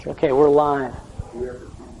Okay, we're live.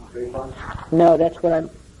 No, that's what I'm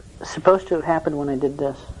supposed to have happened when I did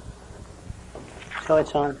this. So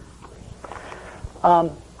it's on.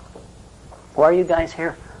 Why are you guys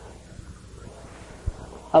here?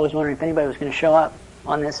 I was wondering if anybody was going to show up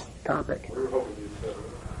on this topic.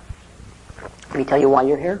 Let me tell you why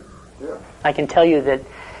you're here. Yeah. I can tell you that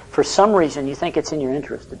for some reason you think it's in your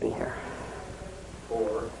interest to be here.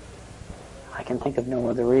 Or I can think of no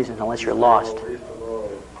other reason unless you're lost.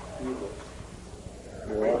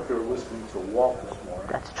 You're out there listening to Walt this morning.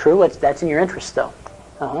 That's true. That's in your interest, though.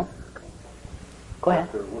 Uh-huh. Go ahead.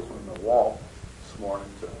 Out there listening to Walt this morning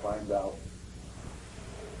to find out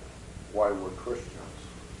why we're Christians.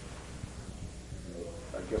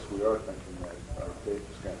 I guess we are thinking that our faith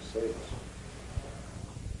is going to save us.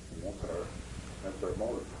 That's our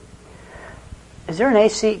motive. Is there an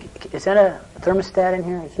AC? Is that a thermostat in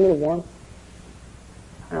here? It's a little warm. I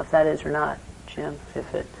don't know if that is or not, Jim.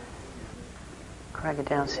 If it, crank it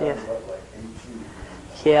down, see if.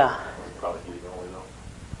 Yeah.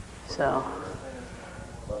 So.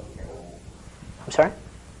 I'm sorry.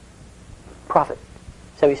 Profit.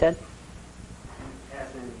 Is that what you said?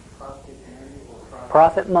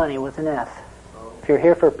 Profit money with an F. If you're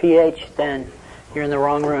here for PH, then you're in the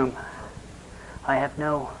wrong room. I have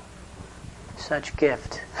no such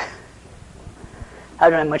gift. I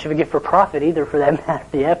don't have much of a gift for profit either, for that matter,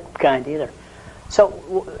 the F kind either.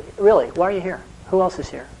 So, really, why are you here? Who else is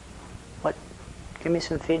here? What? Give me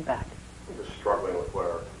some feedback. I'm just struggling with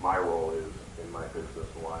where my role is in my business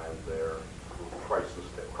and why I'm there from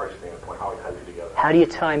Christ's standpoint. How I tie you together. How do you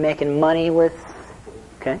tie making money with?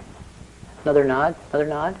 Okay. Another nod. Another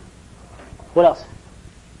nod. What else?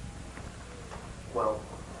 Well,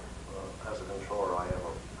 as a controller, I've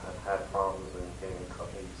had problems in getting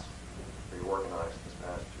companies reorganized this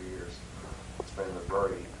past 2 years. It's been a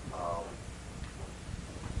very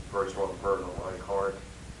strong burden on my heart.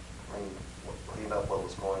 Clean up what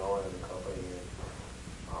was going on in the company.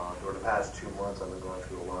 And, during the past 2 months, I've been going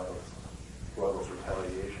through a lot of struggles,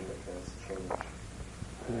 retaliation against change.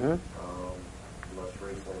 Mm-hmm. Most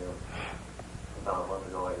recently, about a month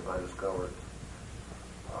ago, I discovered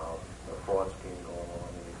a fraud scheme going on,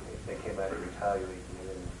 and they came back to retaliate me,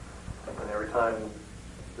 and every time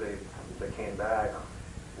they came back,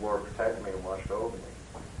 the Lord protected me and watched over me.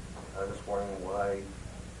 I'm just wondering why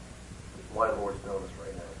the Lord's doing this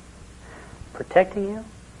right now. Protecting you,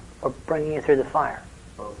 or bringing you through the fire?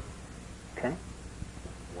 Both. Okay.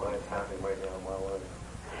 Why it's happening right now in my life.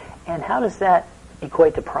 And how does that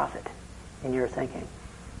equate to profit in your thinking?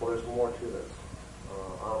 Well, there's more to this.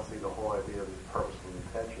 Honestly, the whole idea of the purpose and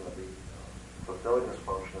intention of the fulfilling this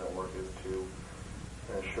function at work is to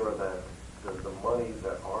ensure that the monies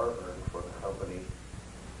that are earned for the company,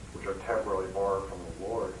 which are temporarily borrowed from the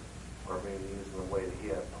Lord, are being used in the way that He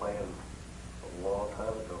had planned a long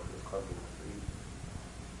time ago for this company to be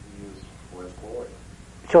used for His glory.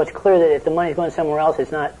 So it's clear that if the money's going somewhere else,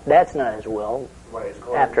 that's not His will. Right, it's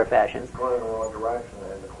going after a fashion. It's going in the wrong direction,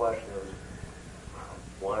 and the question is,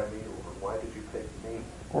 why me? Why did you pick me?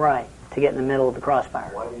 Right, to get in the middle of the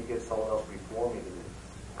crossfire. Why did you get someone else before me to do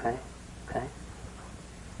this? Okay.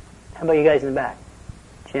 How about you guys in the back?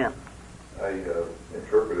 Jim? I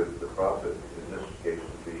interpreted the profit in this case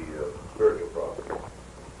to be spiritual profit.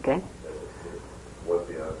 Okay. What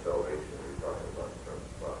beyond salvation are you talking about in terms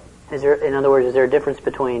of profit? Is there, in other words, is there a difference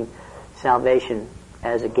between salvation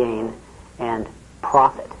as a gain and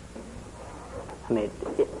profit? I mean,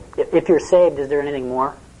 if you're saved, is there anything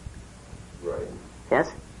more? Right. Yes?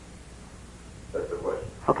 That's the question.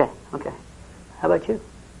 Okay. How about you?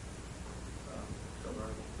 Similar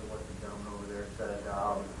to what the gentleman over there said,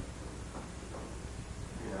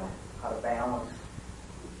 how to balance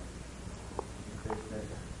your business,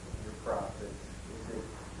 your profits. Is it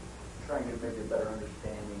trying to make a better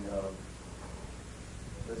understanding of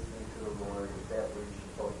listening to the Lord? Is that where you're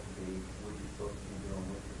supposed to be? What you're supposed to be doing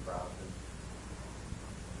with your profits?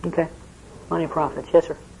 Okay. Money profits. Yes,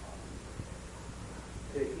 sir.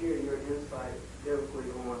 To hear your insight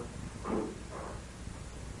biblically on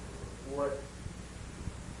what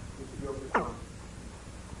is your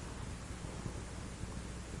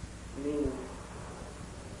meaning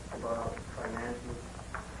about financial,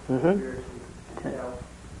 spiritually, health.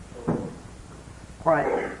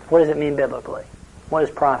 Right. What does it mean biblically? What is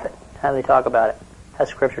profit? How do they talk about it? How does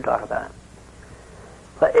Scripture talk about it?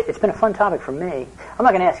 But it's been a fun topic for me. I'm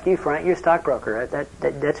not going to ask you, Frank. You're a stockbroker.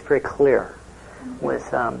 That's very clear. With,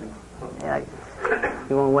 yeah,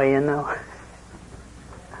 you want to weigh in though?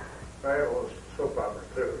 Right, well, it's soap opera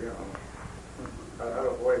too, I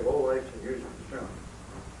avoid low rates and use it.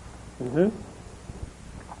 Mm-hmm.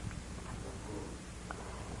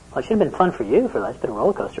 Well, it should have been fun for you. It's been a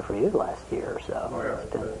roller coaster for you the last year or so. Oh, yeah,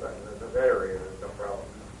 It's been- the area is no problem.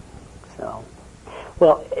 So,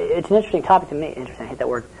 well, it's an interesting topic to me. Interesting, I hate that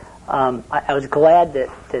word. I was glad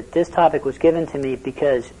that this topic was given to me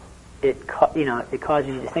because it causes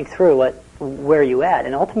you to think through where you at,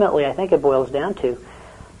 and ultimately, I think it boils down to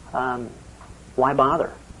why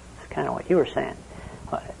bother? It's kind of what you were saying,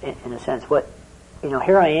 in a sense.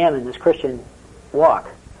 Here I am in this Christian walk,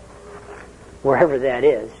 wherever that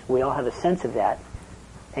is. We all have a sense of that,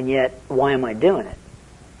 and yet, why am I doing it?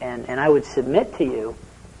 And I would submit to you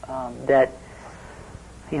that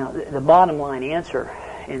the bottom line answer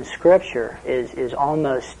in Scripture is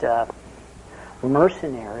almost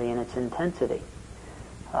mercenary in its intensity.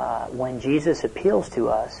 When Jesus appeals to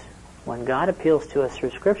us, when God appeals to us through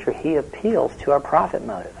Scripture, He appeals to our profit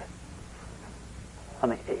motive. I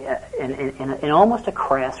mean, in almost a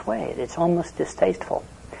crass way. It's almost distasteful.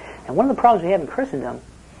 And one of the problems we have in Christendom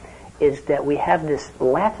is that we have this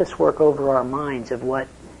lattice work over our minds of what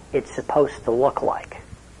it's supposed to look like,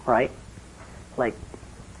 right? Like,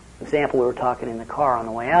 example, we were talking in the car on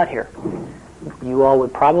the way out here. You all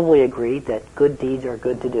would probably agree that good deeds are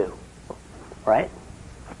good to do, right?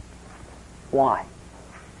 Why?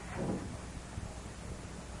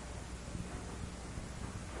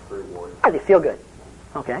 Reward. They feel good.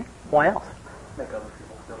 Okay. Why else? Make other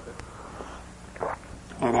people feel good.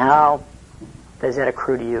 And how does that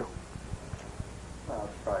accrue to you?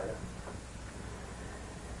 Try it.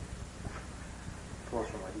 Close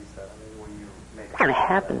from what he said. I mean, when you make It kind of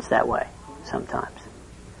happens that way sometimes.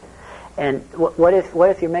 And what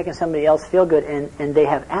if you're making somebody else feel good and they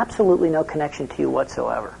have absolutely no connection to you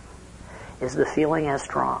whatsoever? Is the feeling as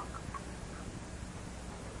strong?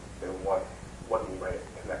 And what do you mean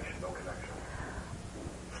connection? No connection.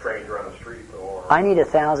 Stranger on the street, or I need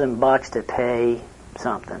 $1,000 to pay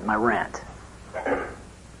something, my rent.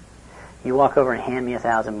 You walk over and hand me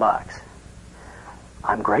 $1,000.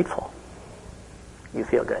 I'm grateful. You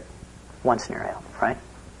feel good. One scenario, right?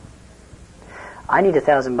 I need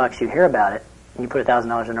 $1,000. You hear about it, and you put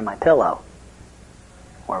 $1,000 under my pillow,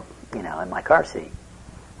 or in my car seat.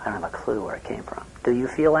 I don't have a clue where it came from. Do you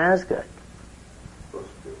feel as good?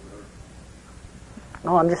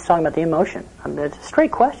 No, I'm just talking about the emotion. It's a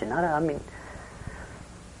straight question. In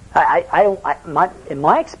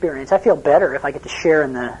my experience, I feel better if I get to share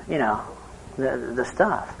in the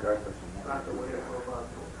stuff.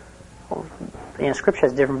 Well, Scripture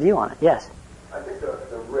has a different view on it. Yes. I think the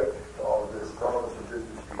rip to all of this, all of us are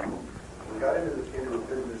business people. We got into a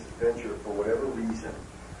business venture for whatever reason,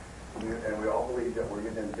 and we all believe that we're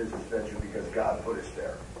getting into business venture because God put us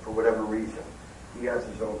there for whatever reason. He has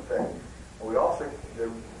His own thing. And we also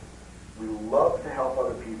we love to help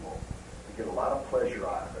other people. We get a lot of pleasure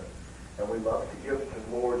out of it, and we love to give to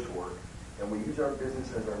the Lord's work, and we use our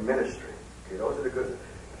business as our ministry. Okay, those are the good.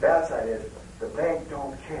 The bad side is the bank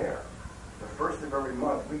don't care. The first of every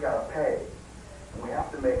month we got to pay. And we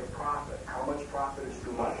have to make a profit. How much profit is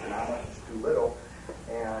too much and how much is too little?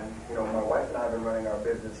 And, my wife and I have been running our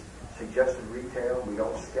business, suggested retail. We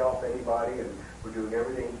don't scalp anybody, and we're doing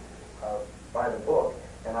everything by the book.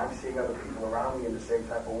 And I'm seeing other people around me in the same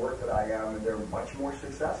type of work that I am, and they're much more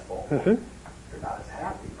successful. Mm-hmm. They're not as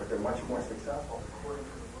happy, but they're much more successful.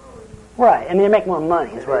 Right. I mean, they make more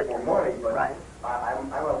money, is They what. make more money, but Right.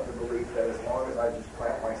 I'm of the belief that as long as I just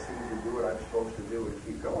plant my seeds and do what I'm supposed to do and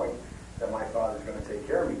keep going, that my Father's going to take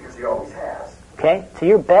care of me, because He always has. Okay, so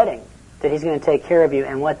you're betting that He's going to take care of you,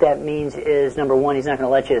 and what that means is, number one, He's not going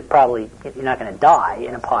to let you you're not going to die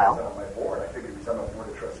in a He's pile. on my board. I figured he's on my board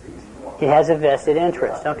of trustees. He has a vested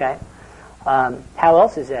interest. Okay. How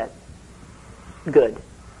else is that good?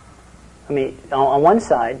 I mean, on one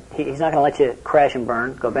side, He's not going to let you crash and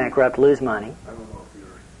burn, go bankrupt, lose money. I don't know if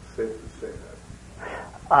you're safe to say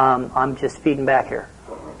that. I'm just feeding back here.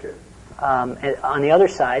 Okay. And on the other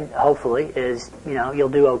side, hopefully, is, you'll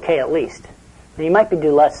do okay at least. And you might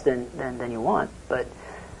do less than you want, but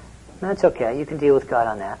that's okay. You can deal with God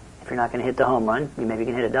on that. If you're not going to hit the home run, you maybe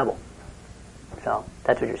can hit a double. So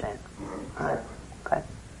that's what you're saying. All right. Okay.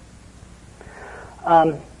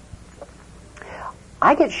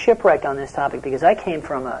 I get shipwrecked on this topic because I came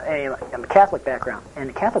from a Catholic background. And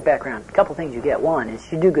the Catholic background, a couple things you get. One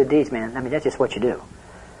is you do good deeds, man. I mean, that's just what you do.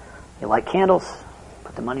 You light candles,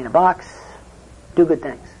 put the money in a box, do good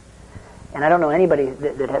things. And I don't know anybody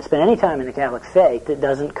that has spent any time in the Catholic faith that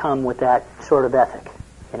doesn't come with that sort of ethic.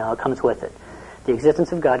 It comes with it. The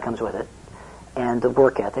existence of God comes with it. And the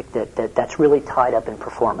work ethic, that's really tied up in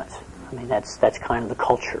performance. I mean, that's kind of the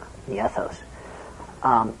culture, the ethos.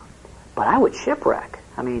 But I would shipwreck.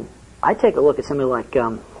 I mean, I take a look at somebody like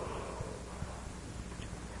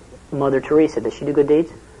Mother Teresa. Does she do good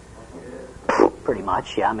deeds? pretty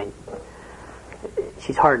much. Yeah, I mean,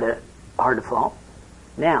 she's hard to fault.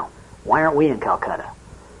 Now, why aren't we in Calcutta?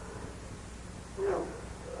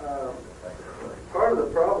 Part of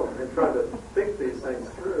the problem in trying to think these things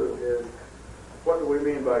through is, what do we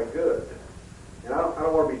mean by good? And I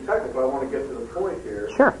don't want to be technical. I want to get to the point here.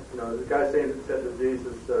 Sure. You know, the guy said to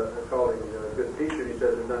Jesus, calling him a good teacher, and he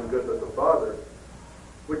says, "There's none good but the Father,"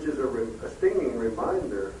 which is a stinging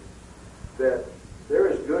reminder that there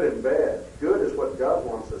is good and bad. Good is what God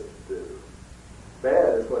wants us to do.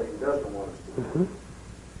 Bad is what He doesn't want us to do. Mm-hmm.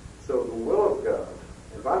 So the will of God,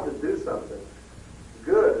 if I'm to do something,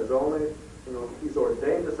 good is only, He's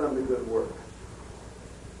ordained us unto good works.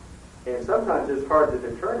 And sometimes it's hard to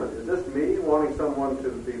determine. Is this me wanting someone to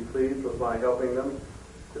be pleased with my helping them?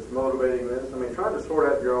 Is motivating this? I mean, trying to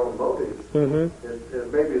sort out your own motives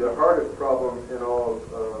is maybe the hardest problem in all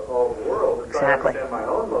the world. To try to understand my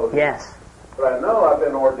own motives. Yes. But I know I've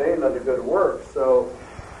been ordained unto good works, so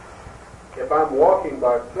if I'm walking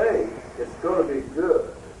by faith, it's going to be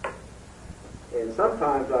good. And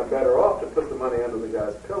sometimes I'm better off to put the money under the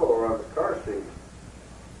guy's pillow or on his car seat.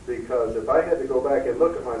 Because if I had to go back and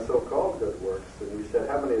look at my so-called good works, and you said,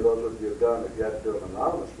 how many of those would you have done if you had to do them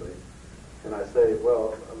anonymously? And I say,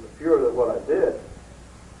 well, if you're what I did,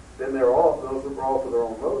 then those were all for their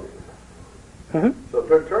own motives. Mm-hmm. So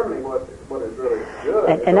determining what is really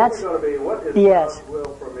good, and that's going to be what is God's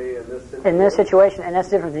will for me in this situation. In this situation, and that's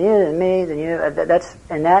different than you, than me, than you. We're going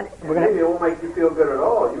maybe it won't make you feel good at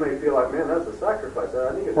all. You may feel like, man, that's a sacrifice.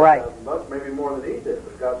 I need $1,000, maybe more than he did,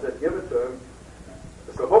 but God said, give it to him.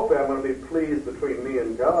 So hopefully I'm going to be pleased between me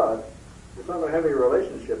and God. It's not going to have any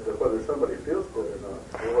relationship to whether somebody feels good or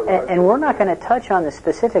not. And we're not going to touch on the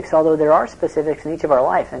specifics, although there are specifics in each of our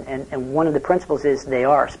life. And one of the principles is they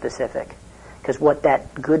are specific. Because what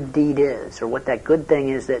that good deed is, or what that good thing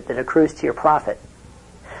is that accrues to your profit,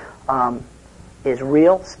 is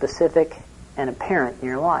real, specific, and apparent in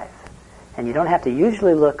your life. And you don't have to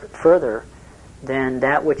usually look further than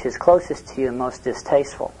that which is closest to you and most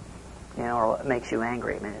distasteful, or what makes you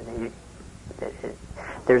angry. I mean,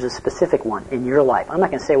 there's a specific one in your life. I'm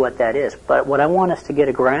not going to say what that is, but what I want us to get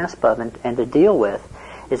a grasp of and to deal with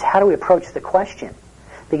is how do we approach the question?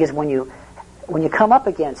 Because when you come up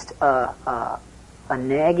against a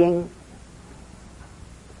nagging,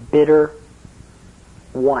 bitter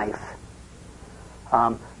wife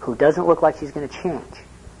who doesn't look like she's going to change,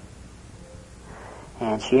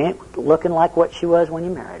 and she ain't looking like what she was when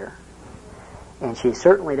you married her, and she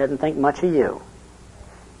certainly doesn't think much of you,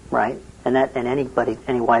 right? And any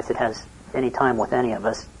wife that has any time with any of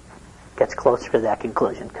us gets closer to that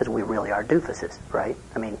conclusion, because we really are doofuses, right?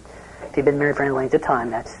 I mean, if you've been married for any length of time,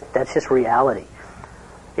 that's just reality.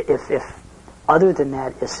 If other than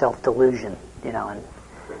that is self-delusion, and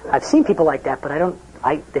I've seen people like that, but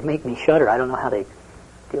they make me shudder. I don't know how they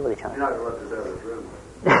deal with each other. You're not going to let this out of this room.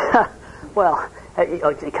 Well,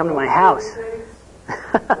 you come to my house.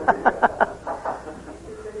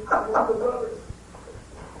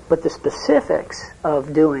 But the specifics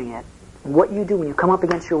of doing it, what you do when you come up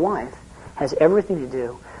against your wife, has everything to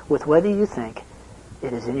do with whether you think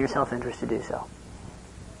it is in your self-interest to do so.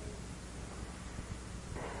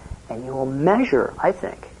 And you will measure, I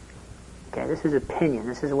think, okay, this is opinion,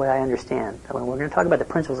 this is the way I understand. We're going to talk about the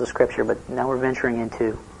principles of Scripture, but now we're venturing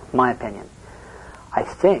into my opinion. I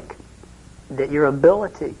think that your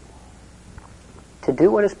ability to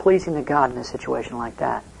do what is pleasing to God in a situation like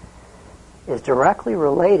that is directly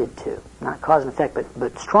related to, not cause and effect,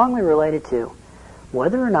 but strongly related to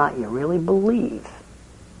whether or not you really believe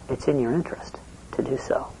it's in your interest to do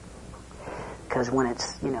so. Because when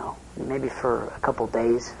it's, maybe for a couple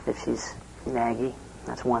days, if she's naggy,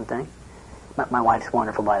 that's one thing. My wife's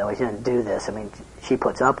wonderful, by the way. She doesn't do this. I mean, she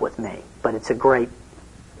puts up with me. But it's a great,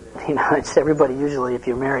 it's everybody usually, if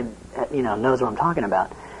you're married, knows what I'm talking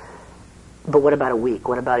about. But what about a week?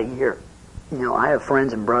 What about a year? I have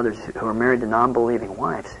friends and brothers who are married to non-believing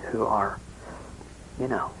wives who are,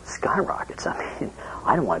 skyrockets. I mean,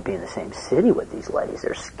 I don't want to be in the same city with these ladies.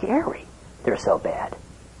 They're scary. They're so bad.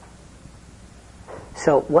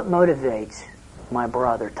 So what motivates my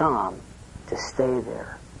brother Tom to stay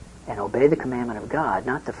there and obey the commandment of God,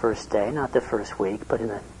 not the first day, not the first week, but in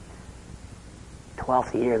the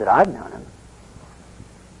 12th year that I've known him,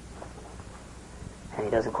 and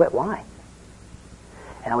he doesn't quit? Why?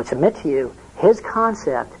 And I would submit to you, his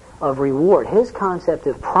concept of reward, his concept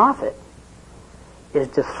of profit, is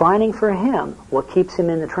defining for him what keeps him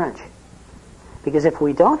in the trench. Because if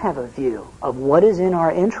we don't have a view of what is in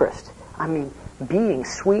our interest, I mean, being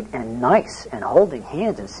sweet and nice and holding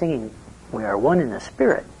hands and singing "We Are One in the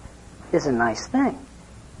Spirit" is a nice thing.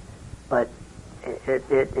 But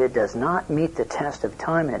it does not meet the test of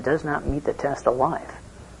time, and it does not meet the test of life.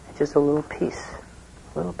 It's just a little piece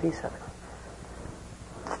of it.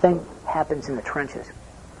 The thing happens in the trenches.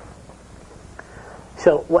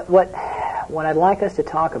 So what I'd like us to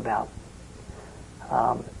talk about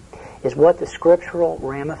is what the scriptural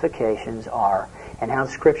ramifications are, and how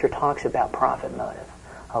the Scripture talks about profit motive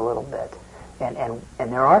a little bit. And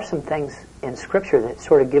there are some things in Scripture that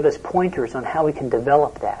sort of give us pointers on how we can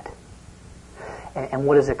develop that, and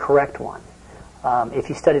what is a correct one. If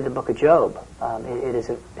you study the book of Job, it is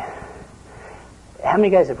a... How many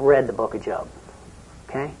guys have read the book of Job?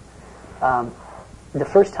 Okay? The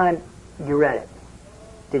first time you read it,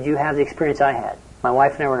 did you have the experience I had? My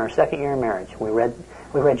wife and I were in our second year of marriage. We read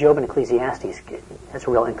Job and Ecclesiastes. That's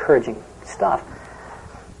real encouraging stuff.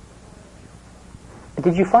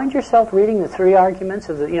 Did you find yourself reading the three arguments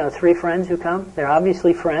of the three friends who come? They're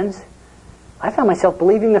obviously friends. I found myself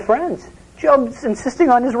believing the friends. Job's insisting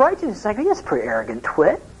on his righteousness. I go, that's a pretty arrogant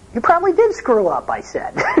twit. You probably did screw up, I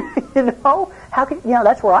said. How can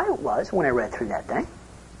that's where I was when I read through that thing.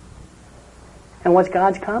 And what's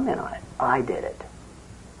God's comment on it? I did it.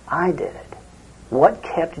 What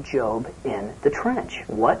kept Job in the trench?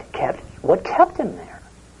 What kept him there?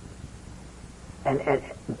 And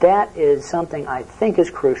that is something I think is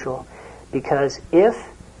crucial, because if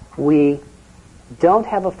we don't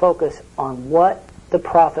have a focus on what the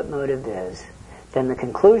profit motive is, then the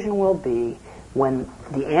conclusion will be, when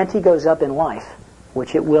the ante goes up in life,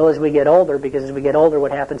 which it will as we get older, because as we get older,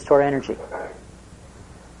 what happens to our energy?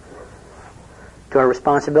 To our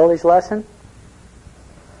responsibilities lessen?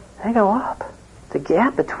 They go up. The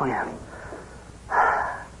gap between them.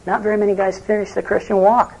 Not very many guys finish the Christian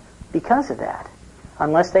walk because of that,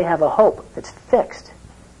 unless they have a hope that's fixed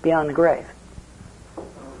beyond the grave.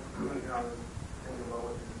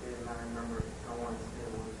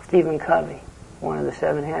 Stephen Covey, one of the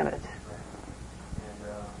 7 habits.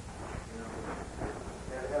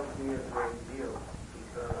 That helps me a great deal,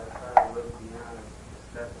 because I try to look beyond the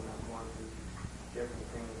stepping of going through different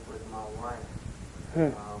things with my wife.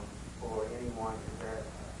 Or anyone that,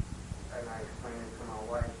 and I explain it to my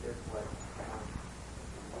wife this way.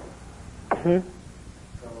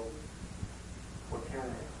 So, what kind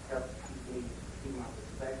of helps keep my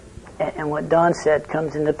perspective? And what Don said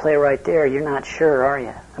comes into play right there. You're not sure, are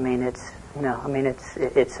you? I mean,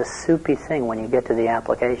 it's a soupy thing when you get to the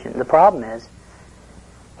application. The problem is,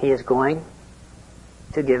 he is going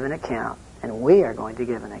to give an account, and we are going to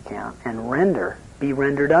give an account, and be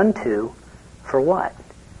rendered unto, for what?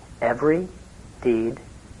 Every deed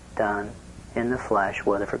done in the flesh,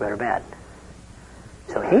 whether for good or bad.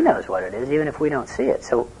 So he knows what it is, even if we don't see it.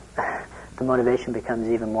 So the motivation becomes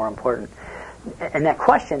even more important. And that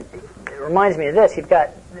question reminds me of this. You've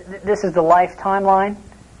got, this is the life timeline,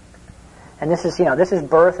 and this is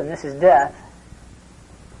birth and this is death.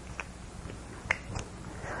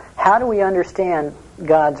 How do we understand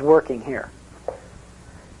God's working here?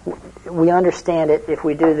 We understand it if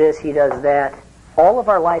we do this, he does that. All of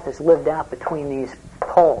our life is lived out between these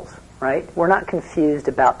poles, right? We're not confused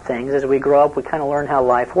about things. As we grow up, we kind of learn how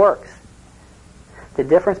life works. The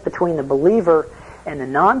difference between the believer and the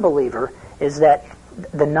non-believer is that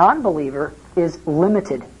the non-believer is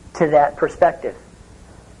limited to that perspective.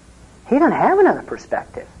 He doesn't have another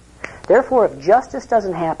perspective. Therefore, if justice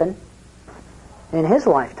doesn't happen in his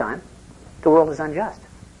lifetime, the world is unjust,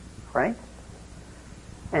 right?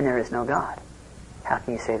 And there is no God. How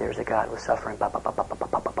can you say there's a God with suffering?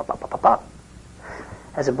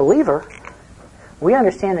 As a believer, we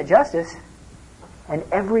understand that justice and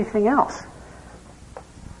everything else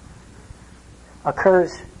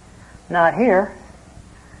occurs not here,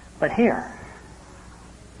 but here.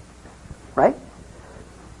 Right?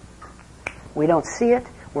 We don't see it.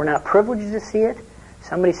 We're not privileged to see it.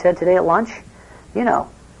 Somebody said today at lunch,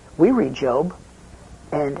 we read Job,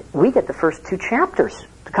 and we get the first 2 chapters,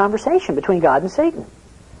 the conversation between God and Satan.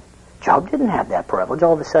 Job didn't have that privilege.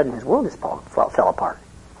 All of a sudden, his world just fell apart.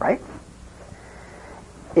 Right?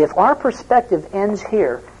 If our perspective ends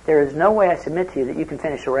here, there is no way, I submit to you, that you can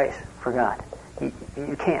finish the race for God.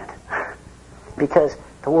 You can't. Because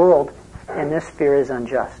the world in this sphere is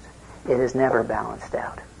unjust. It is never balanced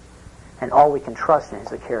out. And all we can trust in is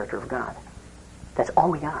the character of God. That's all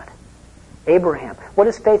we got. Abraham. What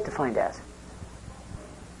is faith defined as?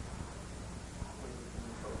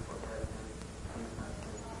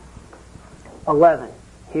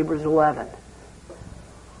 Hebrews 11.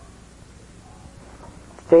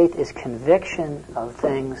 Faith is conviction of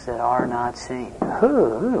things that are not seen.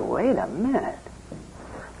 Wait a minute.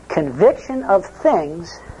 Conviction of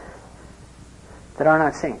things that are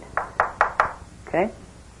not seen. Okay?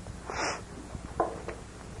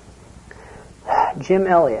 Jim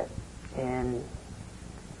Elliot in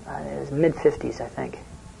his mid-50s, I think,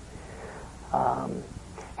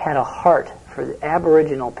 had a heart for the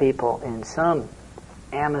Aboriginal people in some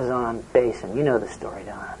Amazon basin. You know the story,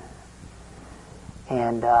 Don.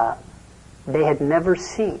 And they had never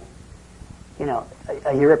seen,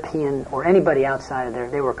 a European or anybody outside of there.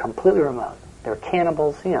 They were completely remote. They were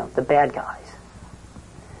cannibals, the bad guys.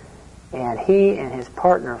 And he and his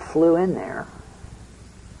partner flew in there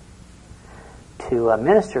to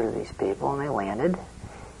minister to these people, and they landed,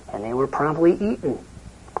 and they were promptly eaten.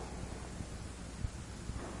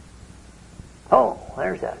 Oh,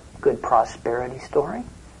 there's a good prosperity story.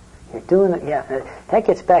 You're doing it, yeah. That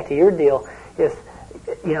gets back to your deal. If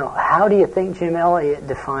how do you think Jim Elliot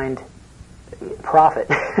defined profit?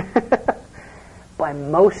 By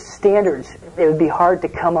most standards, it would be hard to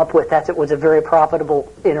come up with that. It was a very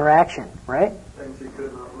profitable interaction, right? Things he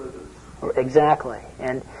could not live as. Exactly,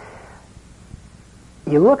 and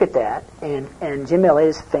you look at that, and Jim Elliot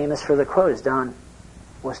is famous for the quote, as Don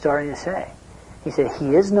was starting to say. He said,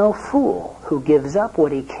 "He is no fool who gives up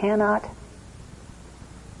what he cannot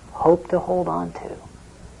hope to hold on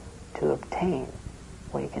to obtain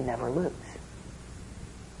what he can never lose."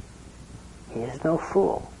 He is no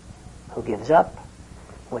fool who gives up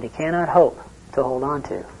what he cannot hope to hold on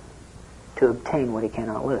to obtain what he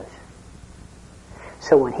cannot lose.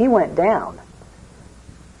 So when he went down,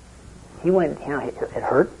 it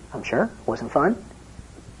hurt, I'm sure, it wasn't fun,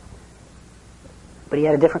 but he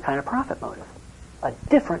had a different kind of profit motive. A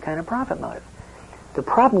different kind of profit motive. The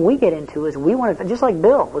problem we get into is we want to, just like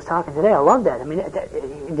Bill was talking today, I love that. I mean,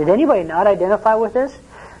 did anybody not identify with this?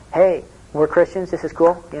 Hey, we're Christians, this is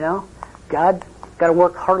cool, God got to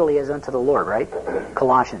work heartily as unto the Lord, right?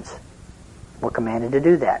 Colossians. We're commanded to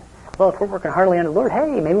do that. Well, if we're working heartily unto the Lord,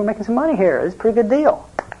 hey, maybe we're making some money here. This is a pretty good deal.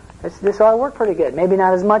 This ought to work pretty good. Maybe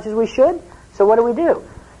not as much as we should. So what do?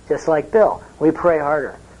 Just like Bill, we pray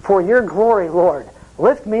harder. For your glory, Lord,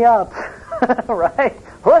 lift me up. Right?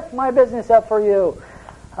 Lift my business up for you.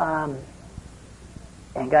 And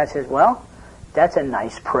God says, well, that's a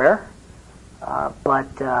nice prayer,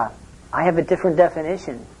 but I have a different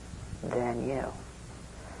definition than you.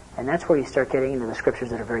 And that's where you start getting into the scriptures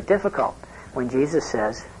that are very difficult. When Jesus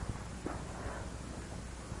says,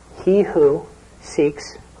 he who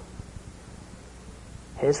seeks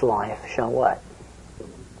his life shall what?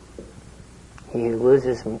 He who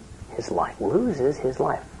loses his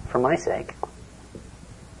life for my sake,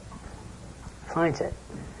 finds it.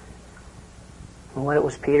 And what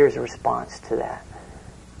was Peter's response to that?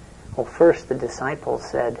 Well, first the disciples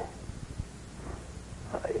said,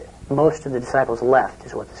 most of the disciples left,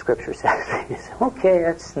 is what the scripture says. He said, okay,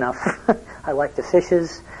 that's enough. I like the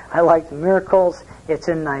fishes. I like the miracles. It's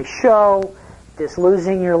a nice show. This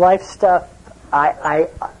losing your life stuff, I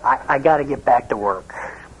got to get back to work.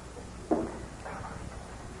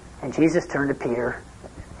 And Jesus turned to Peter,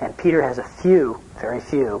 and Peter has very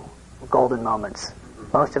few, golden moments.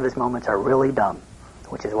 Most of his moments are really dumb,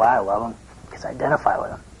 which is why I love him, because I identify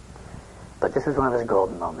with him. But this is one of his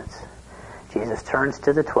golden moments. Jesus turns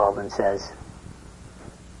to the 12 and says,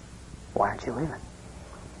 why aren't you leaving?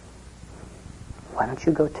 Why don't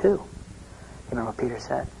you go too? You remember what Peter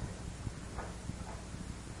said?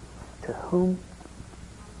 To whom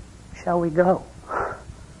shall we go?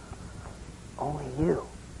 Only you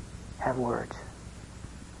have words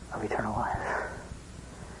of eternal life.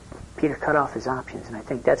 Peter cut off his options, and I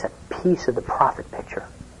think that's a piece of the prophet picture.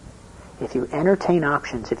 If you entertain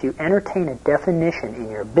options, if you entertain a definition in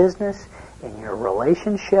your business, in your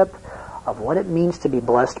relationship of what it means to be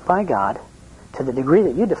blessed by God, to the degree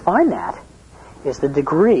that you define that, is the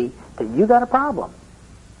degree that you got a problem.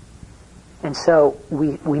 And so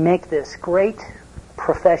we make this great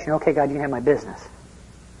profession. Okay, God, you can have my business,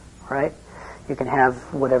 right? You can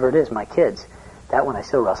have whatever it is, my kids. That one I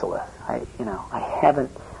still wrestle with. I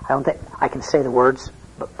don't think I can say the words,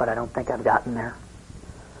 but I don't think I've gotten there.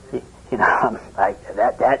 And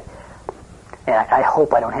I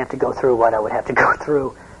hope I don't have to go through what I would have to go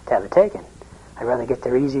through to have it taken. I'd rather get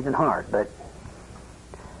there easy than hard, but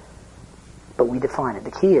we define it.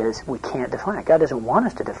 The key is we can't define it. God doesn't want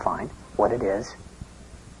us to define what it is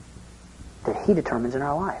that He determines in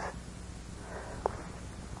our life.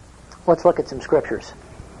 Let's look at some scriptures.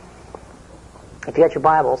 If you got your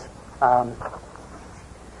Bibles, 1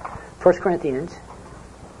 Corinthians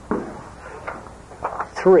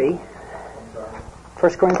 3.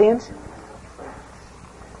 1 Corinthians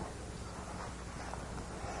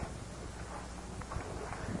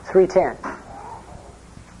 3:10.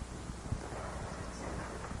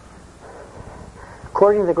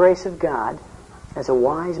 According to the grace of God, As a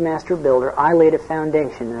wise master builder, I laid a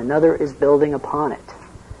foundation, and another is building upon it.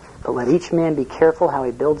 But let each man be careful how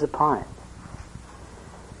he builds upon it.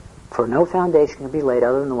 For no foundation can be laid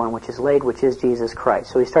other than the one which is laid, which is Jesus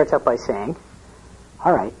Christ. So he starts out by saying,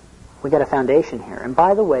 all right, we got a foundation here. And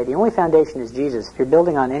by the way, the only foundation is Jesus. If you're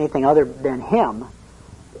building on anything other than Him,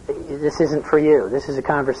 this isn't for you. This is a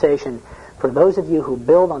conversation for those of you who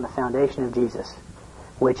build on the foundation of Jesus,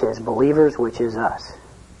 which is believers, which is us.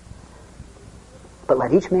 But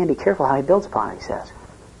let each man be careful how he builds upon it, he says.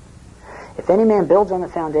 If any man builds on the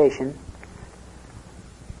foundation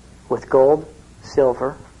with gold,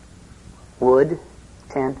 silver, wood,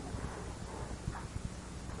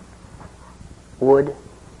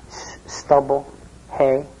 stubble,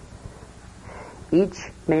 hay, each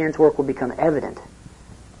man's work will become evident,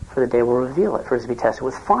 for the day will reveal it, for it is to be tested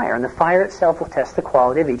with fire, and the fire itself will test the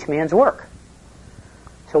quality of each man's work.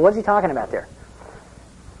 So what's he talking about there?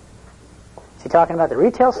 Is he talking about the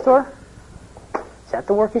retail store? Is that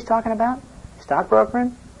the work he's talking about?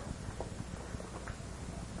 Stockbrokering?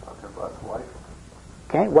 Talking about life.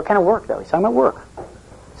 Okay, what kind of work, though? He's talking about work.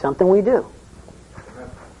 Something we do.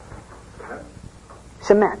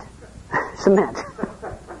 Cement. Cement.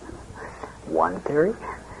 One theory.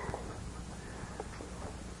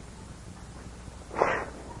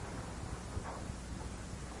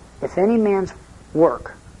 If any man's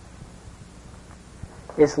work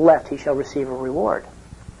is left, he shall receive a reward.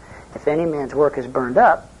 If any man's work is burned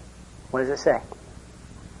up, what does it say?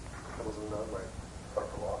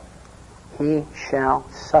 He shall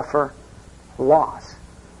suffer loss.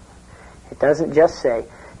 It doesn't just say,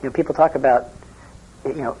 people talk about,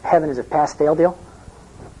 heaven is a pass-fail deal.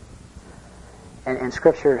 And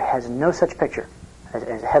Scripture has no such picture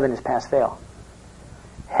as heaven is pass-fail.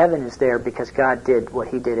 Heaven is there because God did what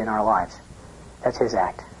He did in our lives. That's His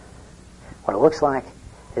act. What it looks like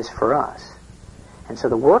is for us. And so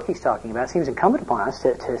the work He's talking about seems incumbent upon us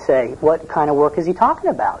to say, what kind of work is He talking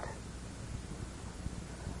about?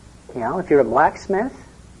 If you're a blacksmith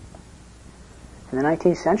in the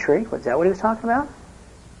 19th century, was that what He was talking about?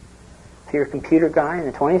 If you're a computer guy in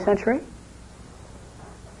the 20th century?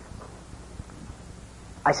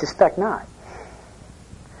 I suspect not.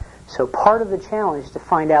 So part of the challenge is to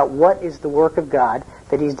find out what is the work of God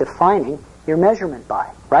that He's defining your measurement by,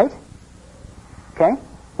 right? Okay?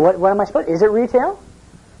 What am I supposed to? Is it retail?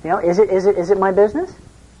 Is it my business?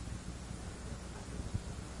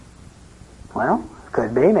 Well,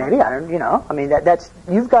 could be, maybe. I don't. That's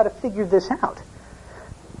you've got to figure this out.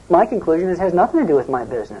 My conclusion is it has nothing to do with my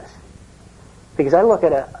business, because I look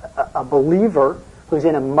at a believer who's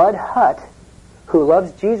in a mud hut, who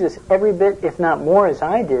loves Jesus every bit, if not more, as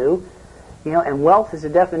I do, and wealth is the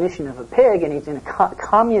definition of a pig, and he's in a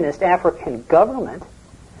communist African government,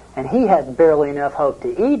 and he has barely enough hope to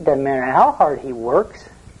eat. Doesn't matter how hard he works.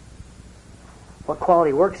 What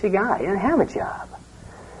quality work's he got? He doesn't have a job.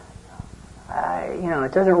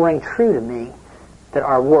 It doesn't ring true to me that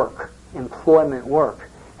our work, employment work,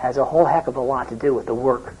 has a whole heck of a lot to do with the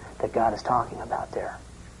work that God is talking about there.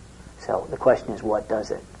 So the question is, what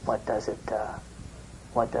does it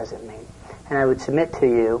mean? And I would submit to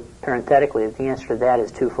you, parenthetically, that the answer to that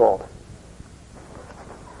is twofold.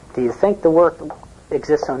 Do you think the work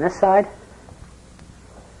exists on this side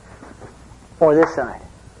or this side?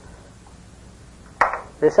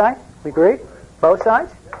 This side? We agree? Both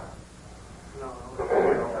sides?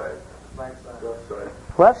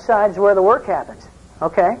 Left side is where the work happens.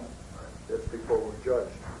 Okay. That's before we're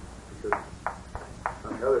judged. Because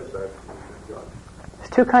on the other side, we're judged. There's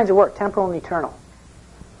two kinds of work, temporal and eternal.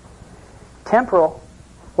 Temporal,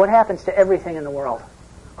 what happens to everything in the world,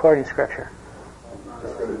 according to Scripture?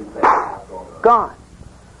 Gone.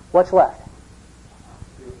 What's left?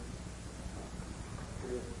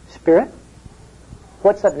 Spirit?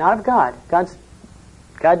 What's left? Not of God. God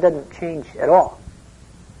doesn't change at all.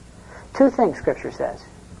 Two things Scripture says.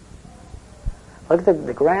 Look at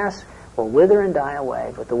the grass will wither and die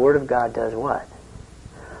away, but the Word of God does what?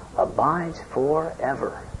 Abides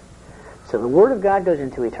forever. So the Word of God goes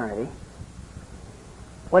into eternity.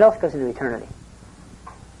 What else goes into eternity?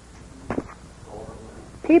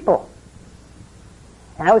 People.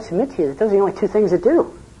 And I would submit to you that those are the only two things that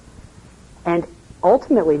do. And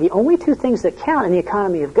ultimately, the only two things that count in the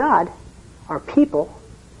economy of God are people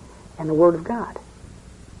and the Word of God.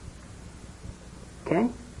 Okay?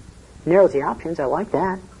 Narrows the options. I like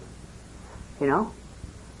that. Now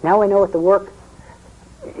we know what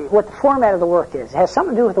the format of the work is. It has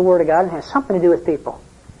something to do with the Word of God and it has something to do with people.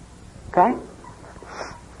 Okay?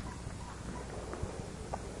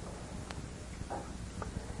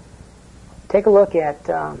 Take a look at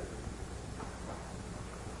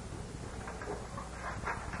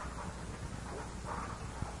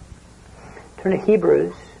Turn to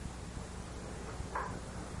Hebrews.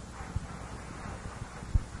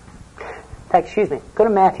 In fact, excuse me. Go to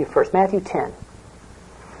Matthew first. Matthew 10.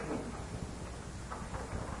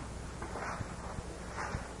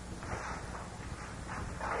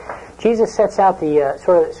 Jesus sets out the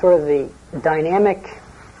sort of the dynamic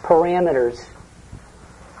parameters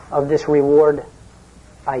of this reward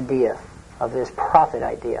idea, of this profit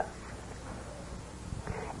idea.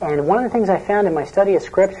 And one of the things I found in my study of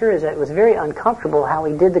Scripture is that it was very uncomfortable how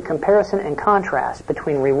he did the comparison and contrast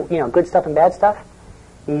between good stuff and bad stuff.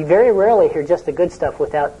 You very rarely hear just the good stuff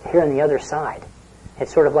without hearing the other side.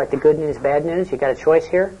 It's sort of like the good news, bad news. You got a choice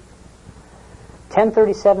here.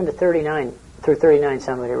 10:37 to 39 through 39.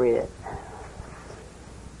 Somebody read it.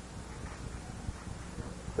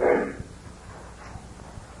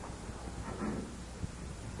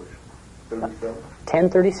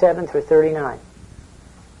 10:37 through 39.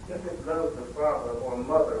 He that loves the father or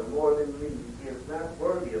mother more than me is not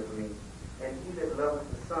worthy of me, and he that loveth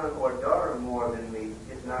the son or daughter more than me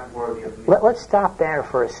is not worthy of me. Let's stop there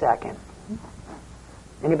for a second.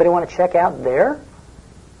 Anybody want to check out there?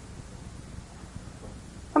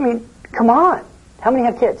 I mean, come on. How many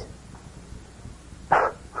have kids?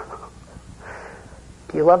 Do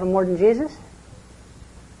you love them more than Jesus?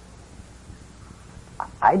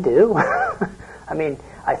 I do. I mean,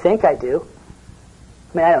 I think I do.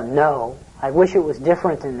 I mean, I don't know. I wish it was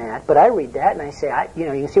different than that. But I read that and I say, you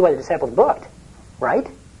can see why the disciples booked, right?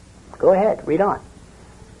 Go ahead, read on.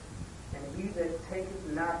 And he that taketh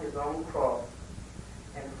not his own cross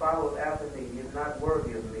and followeth after me is not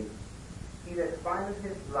worthy of me. He that findeth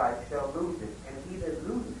his life shall lose it, and he that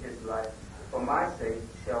loseth his life for my sake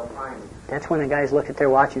shall find it. That's when the guys looked at their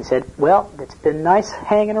watch and said, well, it's been nice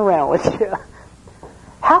hanging around with you.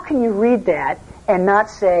 How can you read that and not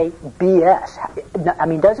say BS? I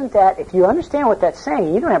mean, doesn't that, if you understand what that's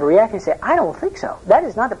saying, you don't have a reaction and say, I don't think so. That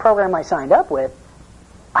is not the program I signed up with.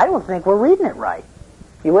 I don't think we're reading it right.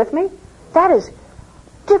 You with me? That is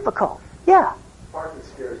difficult. Yeah. Part that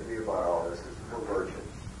scares me about all this is we're virgins.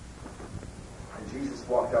 And Jesus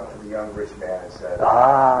walked up to the young rich man and said, "Leave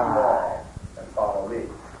all and follow me."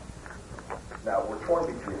 Now, we're torn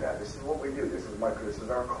between that. This is what we do. This is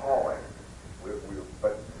our calling.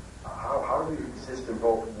 But how do we exist in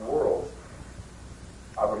both worlds?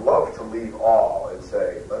 I would love to leave all and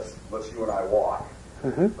say, let's you and I walk.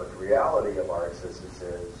 Mm-hmm. But the reality of our existence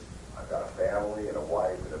is I've got a family and a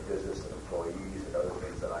wife and a business and employees and other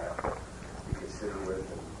things that I have to be considered with.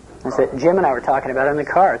 That's what Jim and I were talking about in the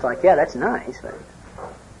car. It's like, yeah, that's nice. But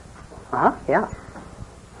yeah.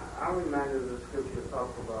 I'm reminded of the scripture that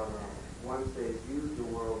talks about one says use the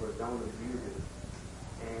world but don't abuse it.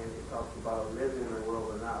 And it talks about living in the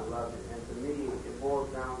world but not love it. And to me, it boils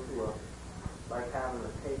down to like having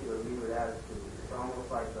a take it or leave it attitude. It's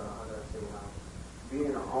almost like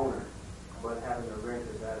being an owner but having a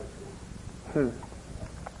renter's attitude.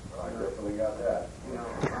 I definitely got that. You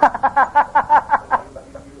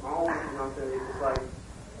own, what I'm saying? It's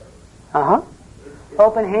like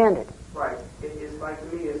open-handed. Right. It's like, to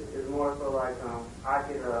me, it's more so like I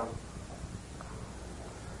could how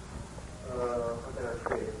can I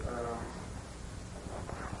say it?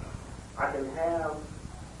 I can have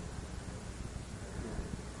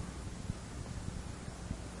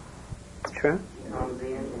True. comes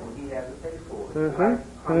in and he has to pay for it. Mm-hmm. Right?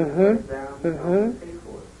 Mm-hmm. Down, he Mm-hmm. has to pay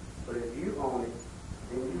for it. But if you own it,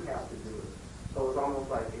 then you have to do it. So it's almost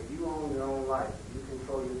like if you own your own life, you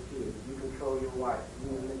control your kids, you control your wife, you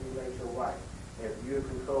manipulate your wife. If you're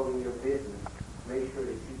controlling your business, make sure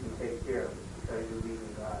that you can take care of it because you're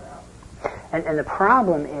leaving God out. And the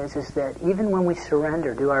problem is that even when we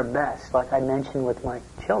surrender, do our best, like I mentioned with my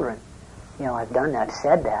children, I've done that,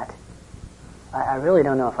 said that. I really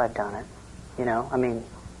don't know if I've done it. I mean,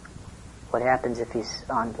 what happens if he's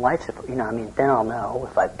on life support? Then I'll know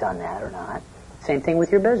if I've done that or not. Same thing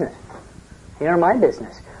with your business. My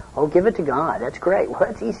business. Oh, give it to God. That's great. Well,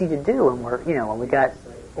 that's easy to do when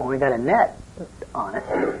when we got a net on it.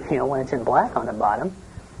 When it's in black on the bottom,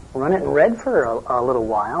 run it in red for a little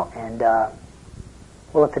while, and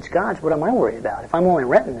well, if it's God's, what am I worried about? If I'm only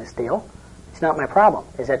renting this deal, it's not my problem.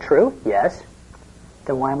 Is that true? Yes.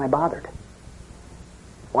 Then why am I bothered?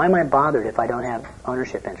 Why am I bothered if I don't have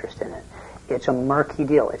ownership interest in it? It's a murky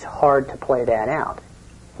deal. It's hard to play that out.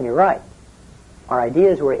 And you're right. Our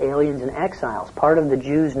ideas were aliens and exiles. Part of the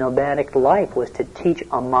Jews' nomadic life was to teach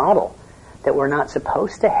a model that we're not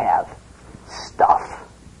supposed to have stuff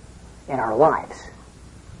in our lives.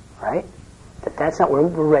 Right? That's not where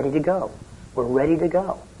we're ready to go. We're ready to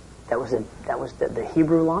go. That was the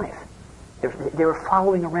Hebrew life. They were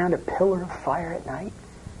following around a pillar of fire at night,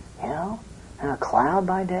 and a cloud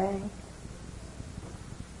by day.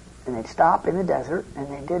 And they'd stop in the desert, and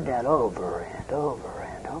they did that over and over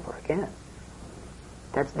and over again.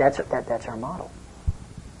 That's our model.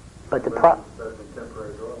 But That's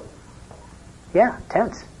contemporary dwelling. Yeah,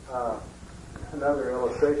 tents. Another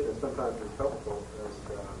illustration that sometimes is helpful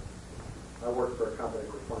is I worked for a company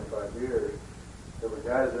for 25 years. There were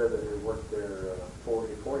guys there that had worked there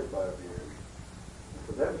 40, 45 years. And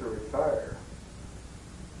for them to retire,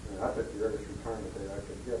 I took the earliest retirement that I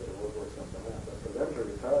could get to work something else. But for them to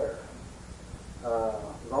retire, it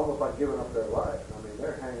was almost like giving up their life. I mean,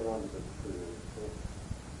 they're hanging on to the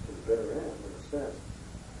bitter end, in a sense.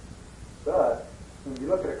 But when you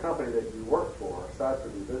look at a company that you work for, aside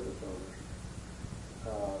from your business owners,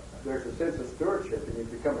 there's a sense of stewardship, and you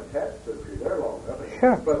become attached to it if you're there long enough. It's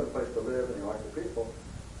a pleasant place to live, and you like the people.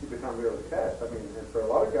 You become real attached. I mean, and for a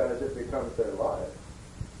lot of guys, it becomes their life,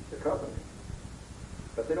 the company.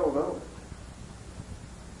 But they don't know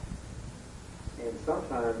it. And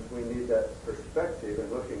sometimes we need that perspective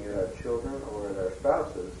in looking at our children or at our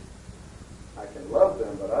spouses. I can love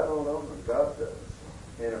them, but I don't own them. God does.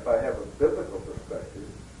 And if I have a biblical perspective,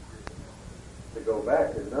 to go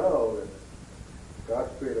back and know that God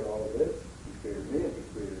created all of this, He created me and He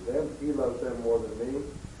created them, He loves them more than me,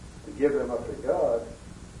 to give them up to God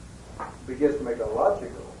begins to make a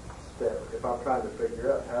logical step if I'm trying to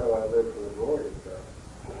figure out how do I live for the glory of God.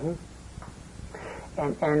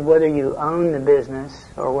 Mm-hmm. And whether you own the business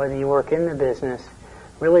or whether you work in the business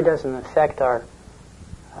really doesn't affect our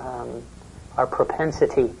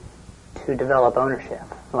propensity to develop ownership,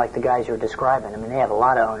 like the guys you're describing. I mean, they have a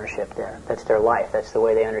lot of ownership there. That's their life. That's the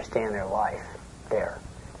way they understand their life there.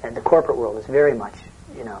 And the corporate world is very much,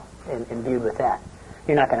 imbued with that.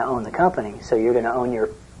 You're not going to own the company, so you're going to own your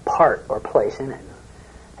part or place in it.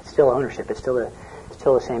 It's still ownership. It's still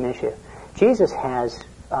the same issue. Jesus has,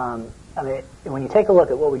 when you take a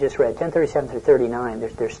look at what we just read, 10:37 through 39,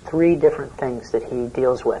 there's three different things that he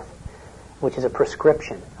deals with, which is a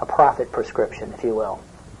prescription, a prophet prescription, if you will.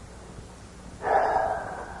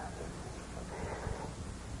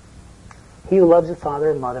 He who loves a father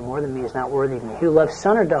or mother more than me is not worthy of me. He who loves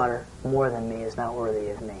son or daughter more than me is not worthy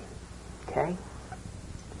of me. Okay?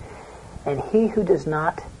 And he who does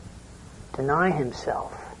not deny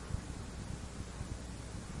himself.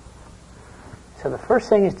 So the first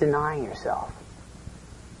thing is denying yourself.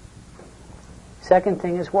 Second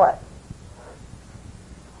thing is what?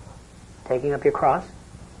 Taking up your cross.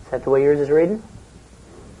 Is that the way yours is reading?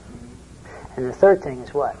 And the third thing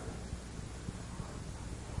is what?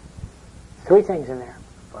 Three things in there.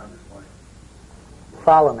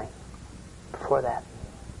 Follow me. Before that.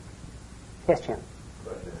 Yes, Jim? The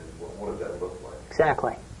question is, what does that look like?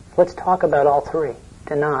 Exactly. Let's talk about all three.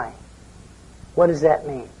 Deny. What does that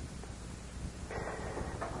mean?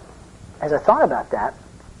 As I thought about that,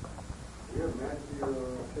 You have Matthew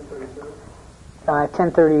 10:37?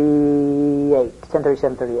 10:38,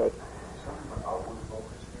 10:37, 38. Outward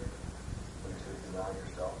focus here. When it says deny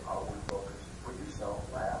yourself, outward focus. Put yourself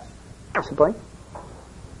last. Possibly. You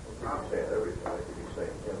can say everything. I could be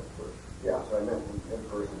saying him first. Yeah, so I meant in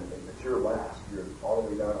person. But you're last. You're all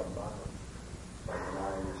the way down on the bottom. By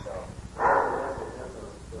denying yourself. I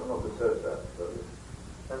don't know if it says that, does it?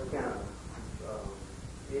 That's kind of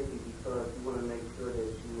iffy because you want to make sure that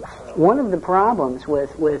you... One of the problems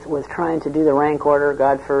with trying to do the rank order,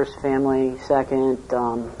 God first, family second,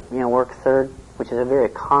 work third, which is a very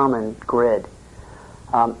common grid,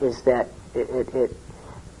 is that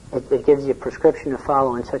it gives you a prescription to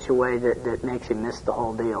follow in such a way that makes you miss the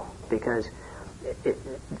whole deal. Because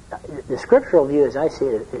the scriptural view, as I see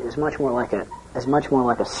it, is much more like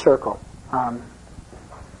a circle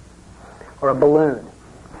or a balloon.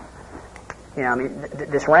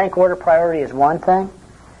 This rank order priority is one thing,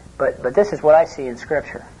 but this is what I see in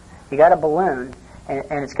Scripture. You got a balloon,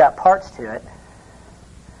 and it's got parts to it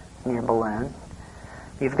in your balloon.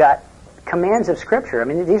 You've got commands of Scripture. I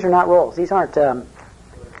mean, these are not roles. These aren't,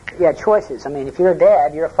 choices. I mean, if you're a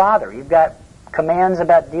dad, you're a father. You've got commands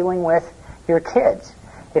about dealing with your kids.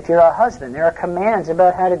 If you're a husband, there are commands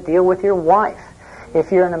about how to deal with your wife.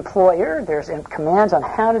 If you're an employer, there's commands on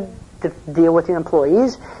how to deal with your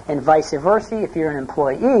employees, and vice versa. If you're an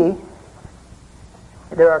employee,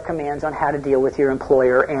 there are commands on how to deal with your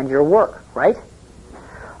employer and your work, right?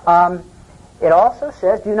 It also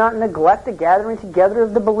says, do not neglect the gathering together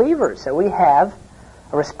of the believers. So we have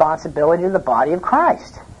a responsibility to the body of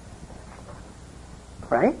Christ,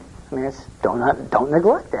 right? I mean, don't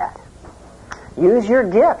neglect that. Use your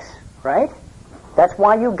gifts, right? That's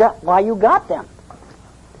why you got them.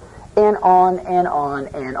 And on and on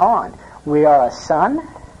and on. We are a son,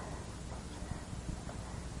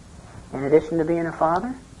 in addition to being a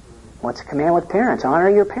father, What's the command with parents? Honor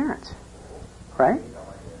your parents. Right?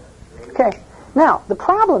 Okay. Now, the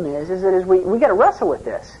problem is that as we got to wrestle with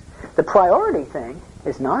this. The priority thing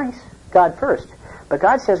is nice. God first. But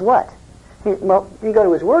God says what? You go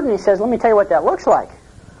to His Word and He says, let me tell you what that looks like.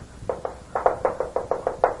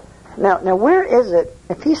 Now, where is it,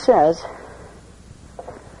 if He says,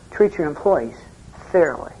 treat your employees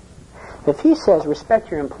fairly. If He says, respect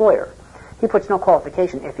your employer, He puts no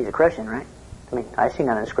qualification if he's a Christian, right? I mean, I see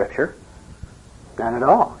none in Scripture. None at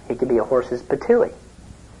all. He could be a horse's patooey.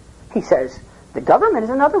 He says, the government is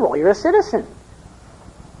another role. You're a citizen.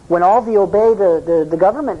 When all the obey the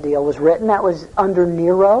government deal was written, that was under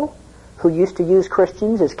Nero, who used to use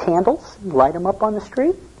Christians as candles, light them up on the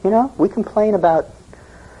street. We complain about,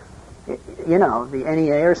 the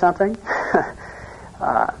NEA or something.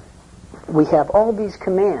 We have all these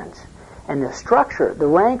commands. And the structure, the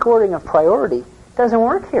rank ordering of priority, doesn't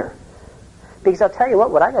work here. Because I'll tell you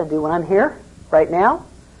what I got to do when I'm here, right now,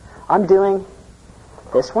 I'm doing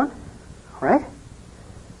this one, right?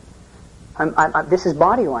 This is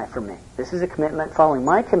body life for me. This is a commitment following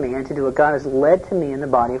my command to do what God has led to me in the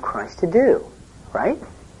body of Christ to do, right?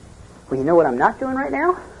 Well, you know what I'm not doing right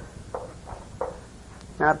now?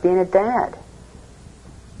 Not being a dad.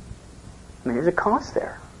 I mean, there's a cost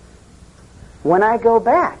there. When I go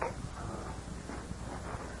back,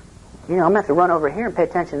 I'm going to have to run over here and pay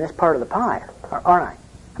attention to this part of the pie, aren't I?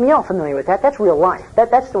 I mean, you're all familiar with that. That's real life.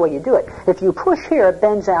 That's the way you do it. If you push here, it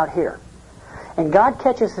bends out here. And God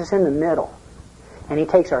catches us in the middle. And He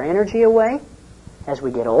takes our energy away as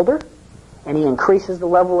we get older. And He increases the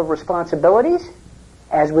level of responsibilities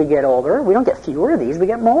as we get older. We don't get fewer of these, we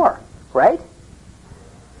get more. Right?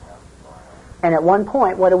 And at one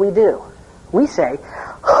point, what do? We say,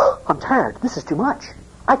 I'm tired. This is too much.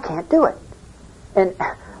 I can't do it. And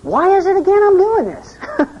why is it again I'm doing this?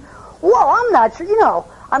 Well, I'm not sure.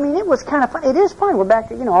 I mean, it was kind of fun. It is fun. We're back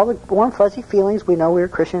to, all the warm, fuzzy feelings. We know we're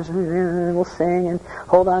Christians. And we'll sing and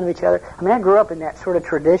hold on to each other. I mean, I grew up in that sort of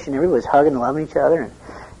tradition. Everybody was hugging and loving each other. And,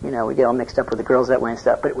 we get all mixed up with the girls that way and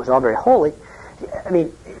stuff. But it was all very holy. I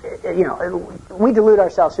mean, we delude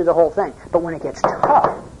ourselves through the whole thing. But when it gets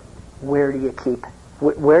tough, where do you keep?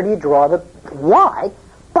 Where do you draw the... Why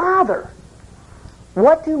bother?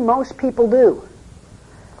 What do most people do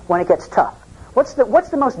when it gets tough? What's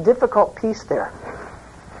the most difficult piece there?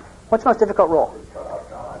 What's the most difficult role? Cut out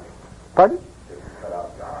God. Pardon? Cut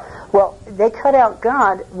out God. Well, they cut out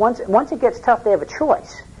God. Once it gets tough, they have a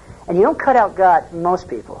choice. And you don't cut out God, most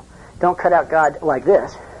people don't cut out God like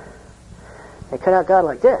this. They cut out God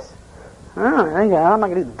like this. I'm not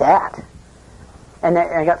going to do that. And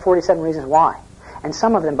I got 47 reasons why. And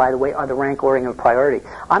some of them, by the way, are the rank ordering of priority.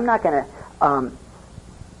 I'm not going to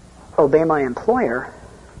obey my employer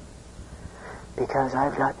because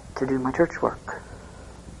I've got to do my church work.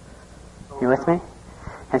 You with me?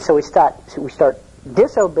 And so we start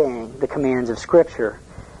disobeying the commands of Scripture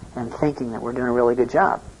and thinking that we're doing a really good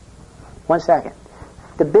job. 1 second.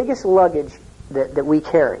 The biggest luggage that we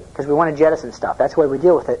carry, because we want to jettison stuff, that's the way we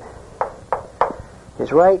deal with it,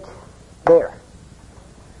 is right there.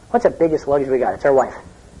 What's the biggest luggage we got? It's our wife.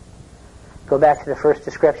 Go back to the first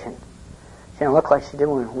description. She doesn't look like she did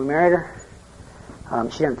when we married her.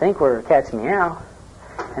 She doesn't think we're cat's meow.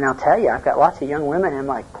 And I'll tell you, I've got lots of young women in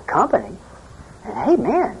my company. And hey,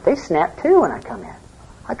 man, they snap too when I come in.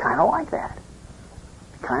 I kind of like that.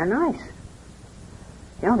 Kind of nice.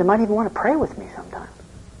 They might even want to pray with me sometimes.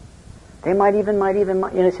 They might even, see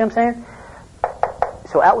what I'm saying?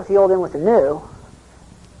 So out with the old, in with the new,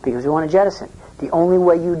 because we want to jettison. The only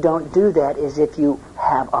way you don't do that is if you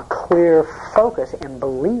have a clear focus and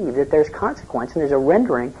believe that there's consequence and there's a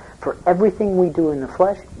rendering for everything we do in the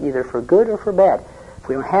flesh, either for good or for bad. If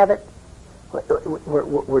we don't have it,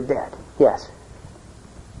 we're dead. Yes?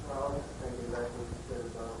 Well, I was thinking back when you said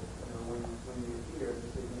about, when you're here,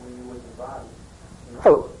 when you're with the body.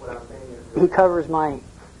 What I'm saying is... He covers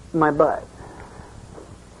my butt.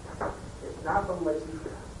 It's not so much,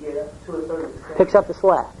 to a certain extent. Picks up the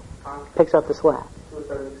slack. Picks up the slack. To a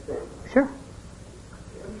certain extent. Sure.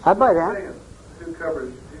 I buy that. Who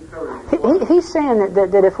covers He's saying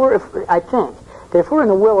that if we're in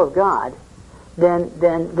the will of God,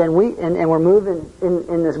 then we and we're moving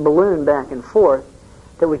in this balloon back and forth,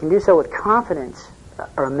 that we can do so with confidence,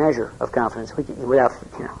 or a measure of confidence, without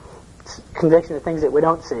conviction of things that we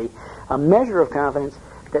don't see, a measure of confidence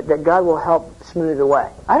that God will help smooth the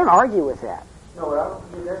way. I don't argue with that. No,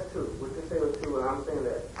 that's true. What you say was true, and I'm saying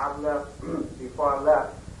that I've left, before I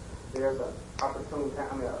left, there's an opportune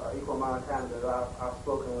time, an equal amount of time that I've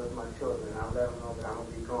spoken with my children, and I've let them know that I'm going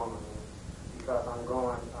to be gone. Because I'm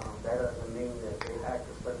gone, that doesn't mean that they act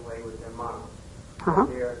a certain way with their mom.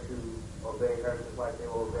 They are to obey her just like they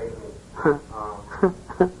will obey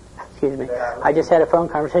me. Excuse me. I just had a phone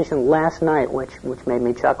conversation last night, which made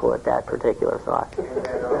me chuckle at that particular thought. And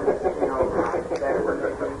that, that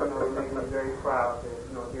would make me very proud to,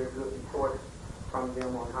 hear good reports from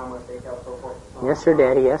them on how much they help so forth. Yes, sir,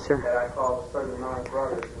 Daddy. Yes, sir. That I call a certain amount of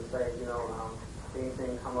brothers and say,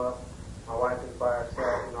 anything come up, my wife is by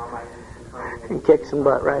herself, I might need some company. And kick some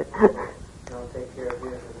butt, right? Take care of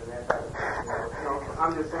business and that type of thing.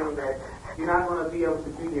 I'm just saying that you're not going to be able to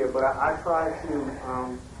be there, but I try to,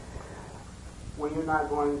 when you're not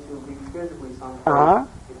going to be physically someplace,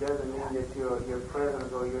 it doesn't mean that you're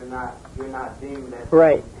present or you're not being that.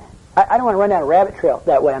 Right. I don't want to run down a rabbit trail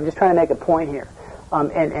that way. I'm just trying to make a point here.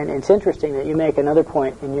 And it's interesting that you make another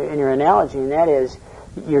point in your analogy, and that is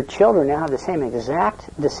your children now have the same exact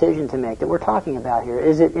decision to make that we're talking about here.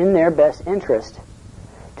 Is it in their best interest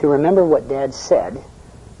to remember what Dad said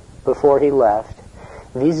before he left,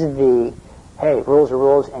 vis-a-vis, hey, rules are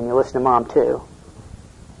rules, and you listen to Mom too,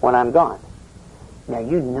 when I'm gone? Now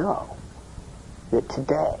you know that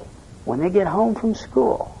today, when they get home from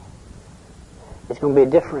school, it's going to be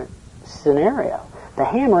a different scenario. The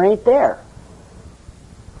hammer ain't there.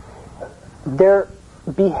 Their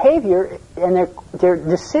behavior and their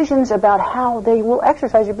decisions about how they will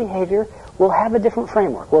exercise their behavior will have a different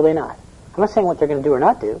framework, will they not? I'm not saying what they're going to do or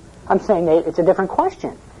not do. I'm saying it's a different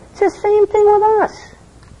question. It's the same thing with us.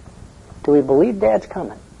 Do we believe Dad's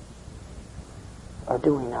coming? Or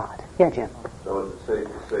do we not? Yeah, Jim. So is it safe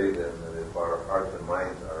to say then that if our hearts and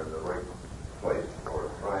minds are in the right place or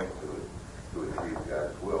trying to achieve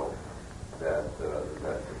God's will, that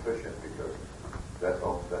that's sufficient, because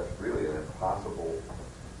that's really an impossible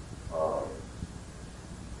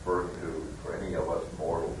burden for any of us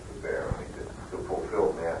mortals to bear. I mean, to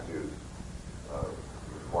fulfill Matthew's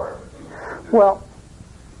requirements. Well,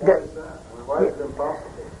 why is that? Why is it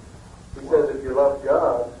impossible? He says if you love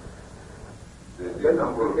God, the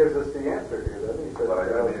number he gives us the answer here, doesn't he? But I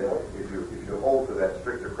mean, if you hold to that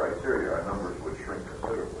stricter criteria, our numbers would shrink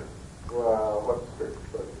considerably. Well, what's the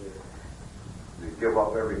stricter criteria? You give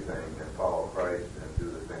up everything and follow Christ and do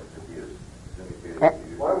the things that He has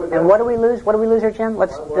indicated. And what do we lose? What do we lose here, Jim?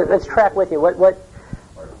 Let's track with you. What?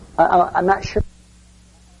 I'm not sure.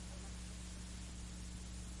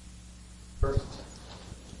 First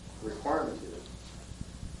requirement here.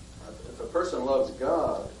 If a person loves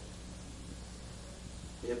God,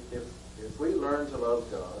 if we learn to love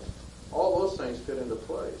God, all those things fit into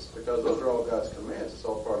place, because those are all God's commands. It's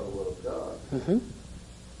all part of the will of God. Mm-hmm.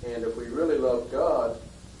 And if we really love God,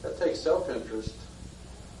 that takes self-interest.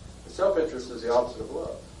 Self-interest is the opposite of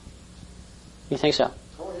love. You think so?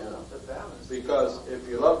 Oh yeah, because if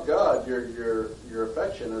you love God, your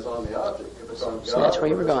affection is on the object. If it's on God, so that's where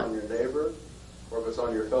you were if it's going. on your neighbor, or if it's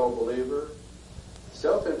on your fellow believer,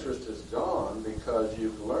 self-interest is gone, because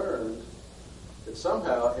you've learned that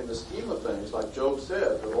somehow, in the scheme of things, like Job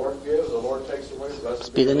said, the Lord gives, the Lord takes away.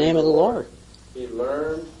 Blessed Be the name of the Lord. He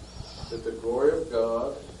learned that the glory of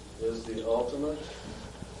God is the ultimate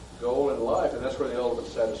goal in life, and that's where the ultimate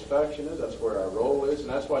satisfaction is. That's where our role is, and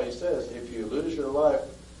that's why he says, if you lose your life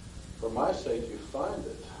for my sake, you find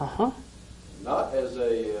it. Not as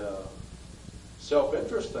a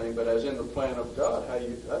self-interest thing, but as in the plan of God.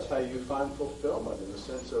 That's how you find fulfillment, in the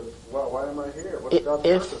sense of, well, why am I here? What's God's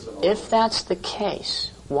purpose in all If that's the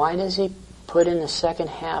case, why does he put in the second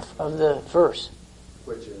half of the verse?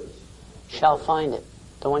 Which is? Shall find it.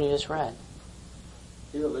 The one you just read.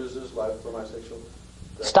 He will lose his life for my sake.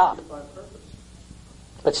 Stop. Find purpose.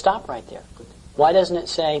 But stop right there. Why doesn't it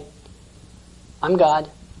say, I'm God,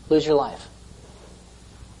 lose your life?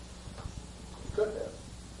 He could have.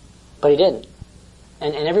 But he didn't.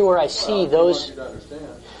 And everywhere I see those... He wants you to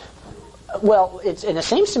understand. Well, it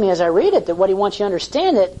seems to me as I read it that what he wants you to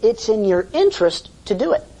understand, that it's in your interest to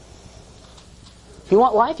do it. You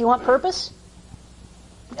want life? You want purpose?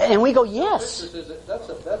 And we go, yes. That's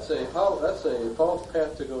a false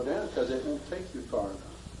path to go down, because it won't take you far enough.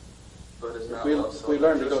 But it's not If we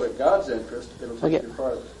learn to go to God's interest, it'll take you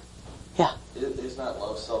farther. Yeah. It's not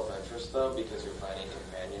love self-interest, though, because you're finding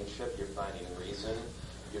companionship, you're finding reason,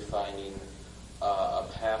 you're finding a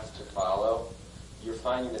path to follow. You're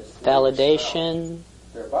finding it through Validation.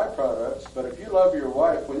 They're byproducts, but if you love your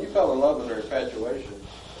wife, when you fell in love with her infatuation,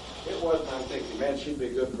 it wasn't, I'm thinking, man, she'd be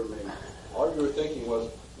good for me. All you were thinking was,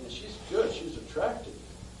 man, she's good, she's attractive,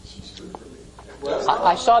 she's good for me. Well,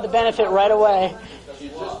 I saw the benefit right away.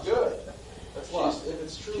 she's just good. If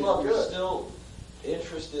it's true love, you're still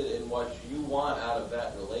interested in what you want out of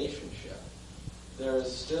that relationship. There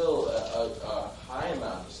is still a high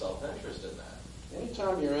amount of self-interest in that.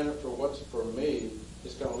 Anytime you're in it for what's for me,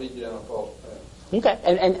 it's going to lead you down a false path. Okay,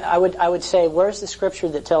 and I would say, where's the scripture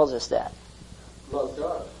that tells us that? Love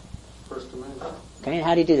God. First commandment. Okay, and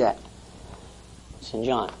how do you do that? It's in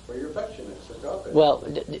John. Where your affection is. Agape. Well,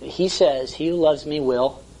 he says, he who loves me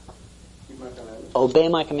will Keep my commandments. obey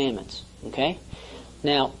my commandments. Okay?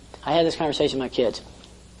 Now, I had this conversation with my kids.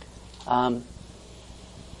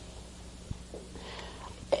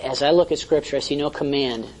 As I look at Scripture, I see no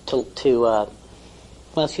command to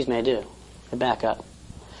well, excuse me, I do. I back up.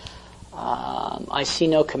 I see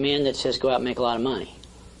no command that says go out and make a lot of money.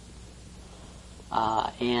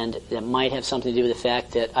 And that might have something to do with the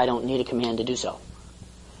fact that I don't need a command to do so.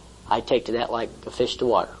 I take to that like a fish to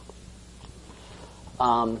water.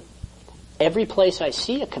 Every place I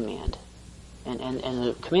see a command, and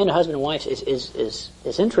the command of husband and wife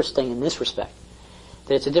is interesting in this respect,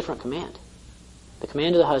 that it's a different command. The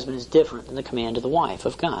command of the husband is different than the command of the wife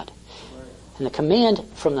of God. And the command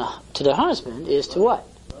to the husband is to what?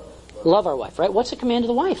 Love our wife, right? What's the command of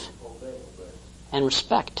the wife? And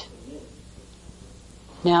respect.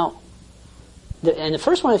 Now, the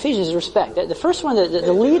first one in Ephesians is respect. The first one,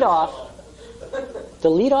 the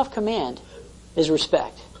lead-off command is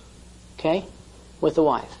respect. Okay? With the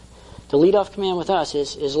wife. The lead-off command with us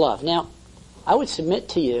is love. Now, I would submit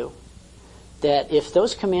to you that if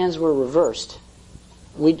those commands were reversed,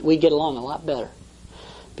 we'd get along a lot better.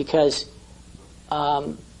 Because,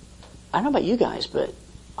 I don't know about you guys, but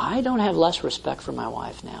I don't have less respect for my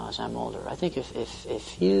wife now as I'm older. I think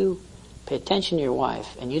if you pay attention to your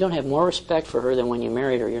wife and you don't have more respect for her than when you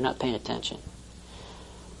married her, you're not paying attention.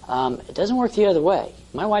 It doesn't work the other way.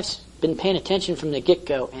 My wife's been paying attention from the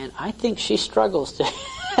get-go, and I think she struggles to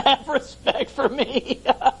have respect for me.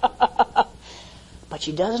 But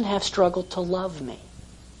she doesn't have struggle to love me.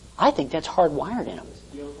 I think that's hardwired in them.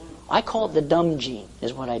 I call it the dumb gene,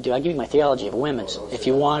 is what I do. I give you my theology of women's, if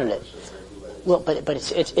you wanted it. Well, but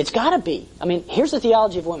it's got to be. I mean, here's the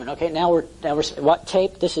theology of women. Okay, now we're what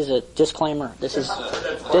tape? This is a disclaimer. This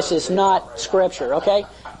is not scripture. Okay,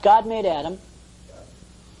 God made Adam.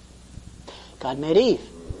 God made Eve.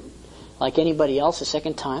 Like anybody else, the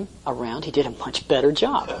second time around, he did a much better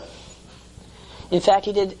job. In fact,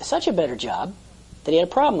 he did such a better job that he had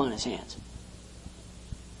a problem on his hands.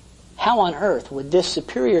 How on earth would this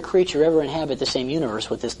superior creature ever inhabit the same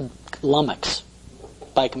universe with this lummox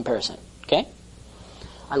by comparison? Okay?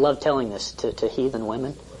 I love telling this to heathen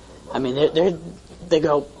women. I mean, they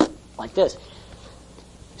go like this.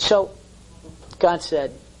 So, God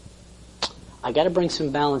said, I got to bring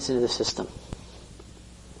some balance into the system.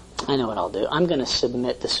 I know what I'll do. I'm going to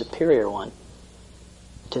submit the superior one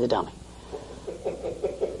to the dummy.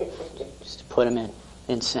 Just to put him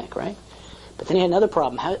in sync, right? But then he had another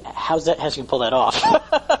problem. How's he going to pull that off?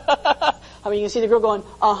 I mean, you can see the girl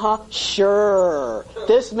going, sure.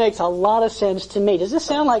 This makes a lot of sense to me. Does this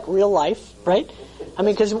sound like real life, right? I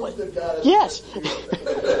mean, because, yes.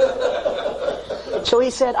 So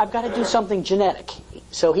he said, I've got to do something genetic.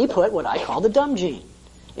 So he put what I call the dumb gene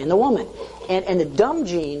in the woman. And the dumb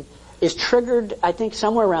gene is triggered, I think,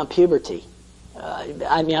 somewhere around puberty. I mean,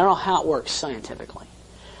 I don't know how it works scientifically.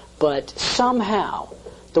 But somehow,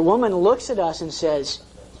 the woman looks at us and says,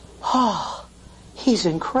 he's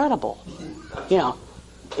incredible. You know,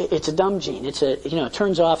 it's a dumb gene. It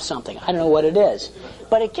turns off something. I don't know what it is.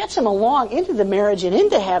 But it gets them along into the marriage and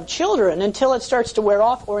into have children until it starts to wear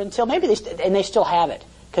off, or until maybe they still have it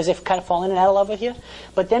because they've kind of fallen in and out of love with you.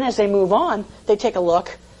 But then as they move on, they take a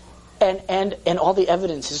look and all the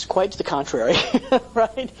evidence is quite to the contrary,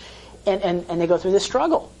 right? And they go through this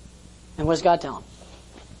struggle. And what does God tell them?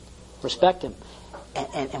 Respect him.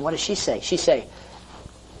 And what does she say? She say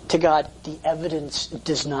to God, the evidence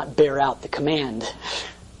does not bear out the command.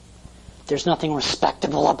 There's nothing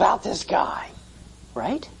respectable about this guy.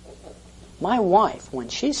 Right? My wife, when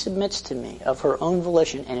she submits to me of her own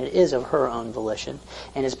volition, and it is of her own volition,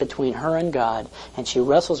 and it's between her and God, and she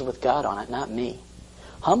wrestles with God on it, not me,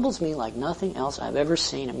 humbles me like nothing else I've ever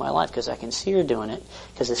seen in my life, because I can see her doing it,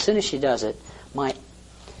 because as soon as she does it, I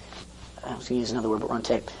was going to use another word, but we're on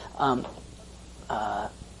tape,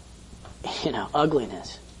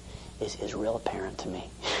 ugliness is real apparent to me.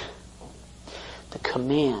 The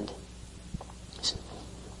commands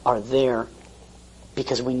are there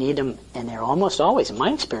because we need them, and they're almost always, in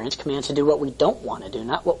my experience, commands to do what we don't want to do,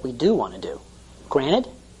 not what we do want to do. Granted,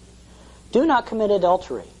 do not commit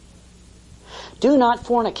adultery. Do not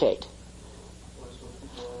fornicate.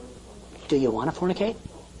 Do you want to fornicate?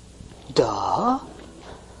 Duh.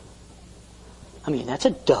 I mean, that's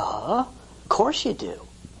a duh. Of course you do.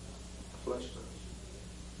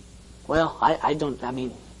 Well, I don't, I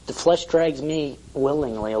mean, the flesh drags me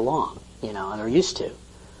willingly along, or used to.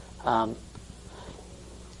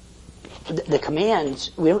 the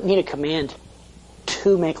commands, we don't need a command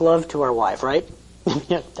to make love to our wife, right?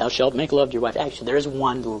 Thou shalt make love to your wife. Actually, there is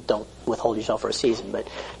one, don't withhold yourself for a season. But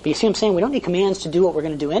you see what I'm saying? We don't need commands to do what we're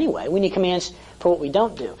going to do anyway. We need commands for what we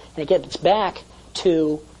don't do. And it gets back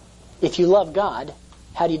to, if you love God,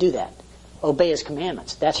 how do you do that? Obey His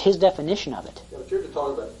commandments. That's His definition of it. But you're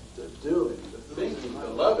talking about the doing, the thinking, the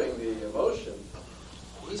loving, the emotion.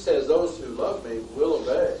 He says those who love me will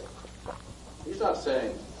obey. He's not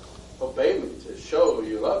saying obey me to show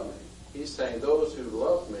you love me. He's saying those who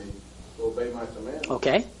love me will obey my commandments.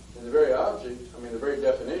 Okay. And the very the very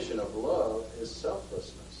definition of love is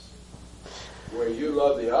selflessness. Where you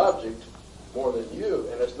love the object more than you.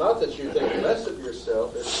 And it's not that you think less of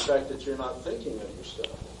yourself, it's the fact that you're not thinking of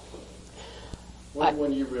yourself.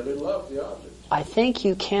 When you really love the object. I think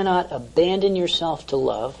you cannot abandon yourself to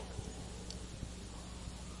love.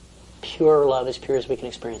 Pure love, as pure as we can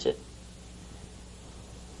experience it.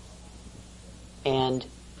 And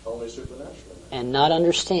only supernaturally. And not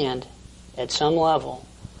understand at some level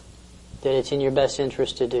that it's in your best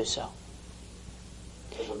interest to do so.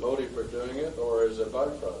 As a motive for doing it, or as a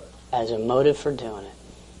byproduct? As a motive for doing it.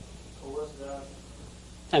 So what's God?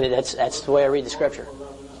 I mean, that's the way I read the Scripture.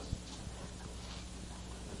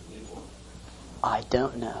 I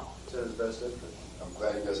don't know. It's in his best interest. I'm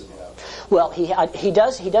glad he doesn't have. Well, he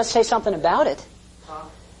does say something about it. Huh?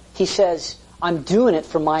 He says, "I'm doing it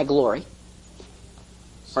for my glory."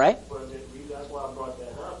 Right? But that's why I brought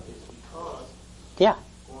that up, is because Yeah.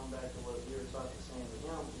 going back to what you were saying to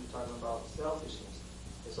him, you're talking about selfishness.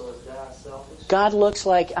 And so is God selfish? God looks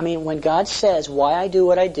like, when God says why I do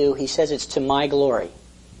what I do, He says it's to my glory.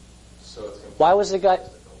 So it's why was the God?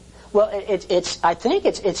 Well, I think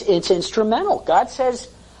it's instrumental. God says,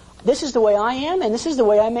 this is the way I am, and this is the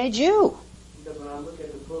way I made you. Because when I look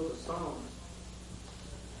at the book of Psalms,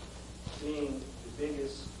 being the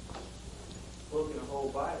biggest book in the whole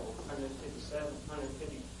Bible, 150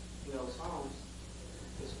 Psalms,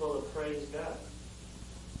 is full of praise God.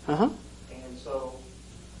 Uh-huh. And so,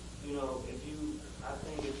 I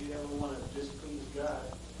think if you ever want to displease God,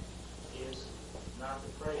 is not to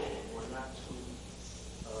pray or not to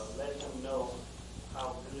let Him know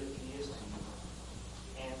how good He is to you.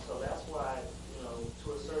 And so that's why,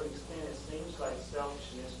 to a certain extent, it seems like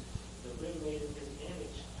selfishness, but really made in His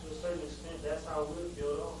image. To a certain extent, that's how we're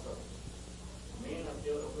built also. Men are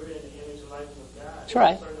built, we're in the image and likeness of God. That's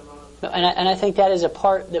right. And I think that is a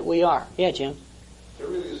part that we are. Yeah, Jim? There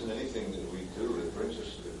really isn't anything that we do that brings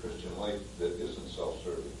us to the Christian life that isn't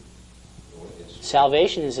self-serving.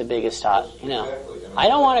 Salvation is the biggest thought. Exactly. I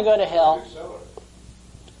don't want to go to hell.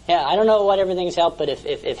 Yeah, I don't know what everything's hell, but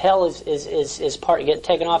if hell is part get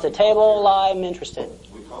taken off the table, I'm interested.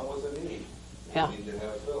 We come with a need. Yeah. We need to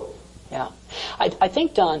have filled. Yeah, I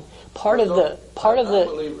think, Don, part of the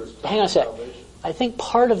hang on a sec. I think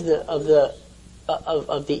part of the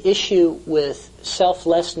issue with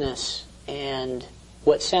selflessness and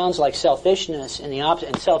what sounds like selfishness and the opposite,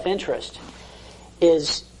 and self-interest,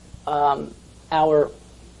 is our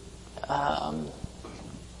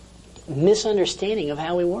misunderstanding of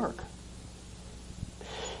how we work.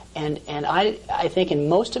 And I think in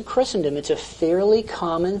most of Christendom, it's a fairly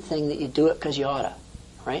common thing that you do it because you oughta,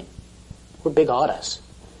 right? We're big oughtas.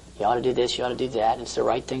 You ought to do this, you ought to do that, and it's the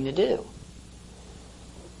right thing to do.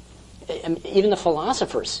 Even the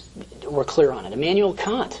philosophers were clear on it. Immanuel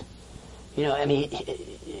Kant, who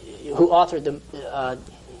authored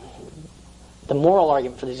the moral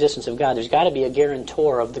argument for the existence of God. There's got to be a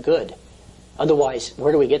guarantor of the good. Otherwise,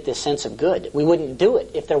 where do we get this sense of good? We wouldn't do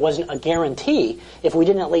it if there wasn't a guarantee, if we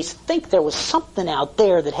didn't at least think there was something out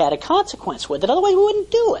there that had a consequence with it. Otherwise, we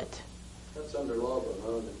wouldn't do it. That's under law, but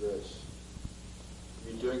not under grace.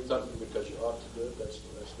 You're doing something because you ought to do it, that's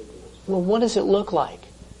legalism. Well, what does it look like?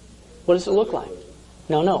 What does it look like?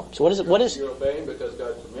 No. So what is? You're obeying because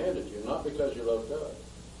God commanded you, not because you love God.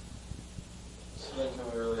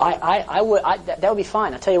 That would be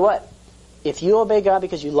fine. I'll tell you what. If you obey God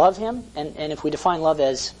because you love Him, and if we define love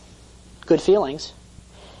as good feelings,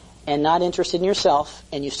 and not interested in yourself,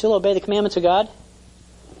 and you still obey the commandments of God,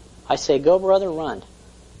 I say, go, brother, run.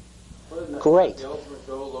 Great. The ultimate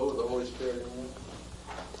goal, though, with the Holy Spirit in you?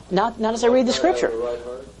 Not as I read the Scripture.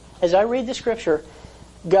 As I read the Scripture,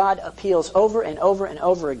 God appeals over and over and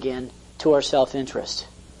over again to our self-interest.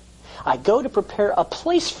 I go to prepare a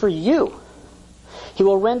place for you. He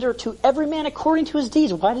will render to every man according to his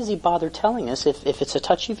deeds. Why does He bother telling us if it's a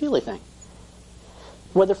touchy-feely thing?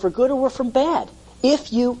 Whether for good or for bad.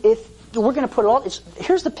 If we're going to put it all,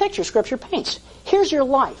 here's the picture Scripture paints. Here's your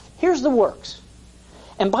life. Here's the works.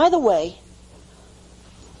 And by the way,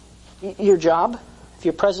 your job, if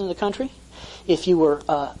you're president of the country, if you were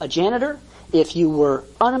a janitor, if you were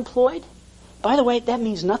unemployed. By the way, that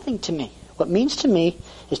means nothing to me. What means to me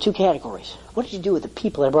is two categories. What did you do with the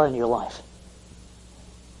people I brought into your life?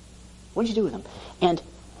 What did you do with them? And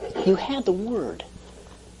you had the Word.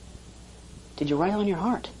 Did you write it on your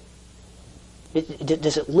heart?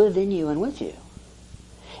 Does it live in you and with you?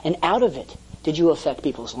 And out of it, did you affect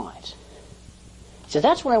people's lives? So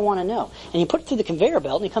that's what I want to know. And you put it through the conveyor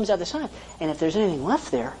belt, and it comes out the side. And if there's anything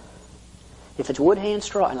left there, if it's wood, hay, and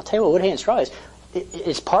straw, and I'll tell you what wood, hay, and straw is,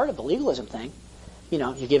 it's part of the legalism thing. You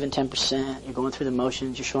know, you're giving 10%, you're going through the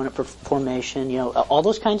motions, you're showing up for formation, you know, all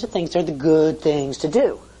those kinds of things. They're the good things to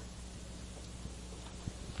do.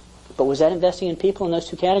 But was that investing in people in those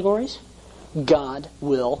two categories? God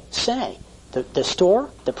will say. The store,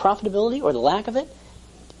 the profitability, or the lack of it,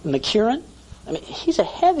 McCurran, I mean, he's a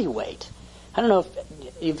heavyweight. I don't know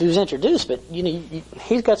if he was introduced, but you know,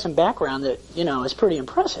 he's got some background that, you know, is pretty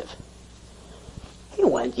impressive. He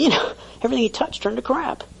went, you know, everything he touched turned to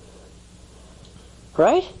crap.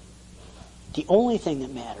 Right? The only thing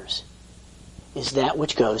that matters is that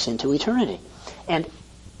which goes into eternity. And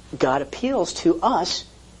God appeals to us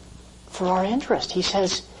for our interest. He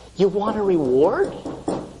says, you want a reward?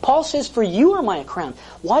 Paul says, for you are my crown.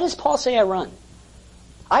 Why does Paul say I run?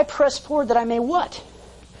 I press forward that I may what?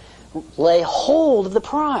 Lay hold of the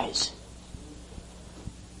prize.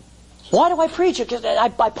 Why do I preach it? Because I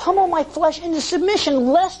pummel my flesh into submission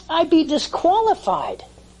lest I be disqualified.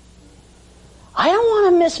 I don't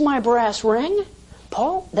want to miss my brass ring.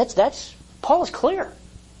 Paul, Paul is clear.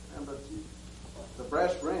 Yeah, but the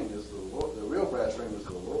brass ring is the Lord. The real brass ring is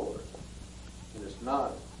the Lord. And it's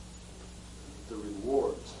not the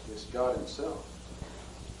rewards. It's God Himself.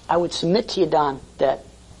 I would submit to you, Don, that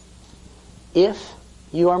if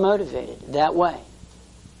you are motivated that way,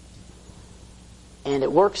 and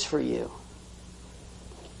it works for you,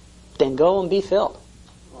 then go and be filled.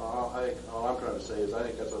 Well, all I'm trying to say is I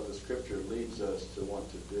think that's what the Scripture leads us to want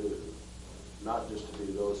to do, not just to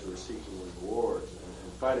be those who are seeking rewards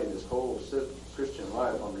and fighting this whole Christian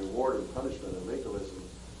life on reward and punishment and legalism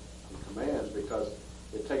and commands, because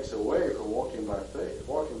it takes away from walking by faith.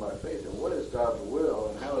 Walking by faith, and what is God's will,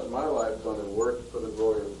 and how is my life going to work for the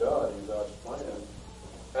glory of God and God's plan?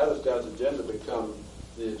 How does God's agenda become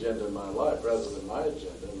the agenda of my life rather than my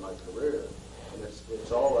agenda and my career? And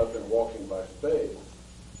it's all up in walking by faith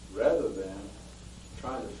rather than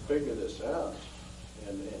trying to figure this out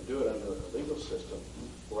and do it under a legal system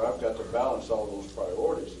where I've got to balance all those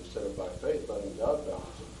priorities instead of by faith letting God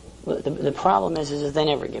balance it. Well, the problem is that they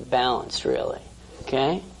never get balanced, really.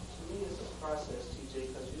 Okay? To me, it's a process, TJ,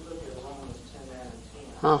 because you look at Romans 10:9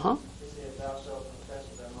 and 10. Uh-huh. It says, thou shalt confess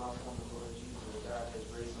with thy mouth on the Lord Jesus, that God has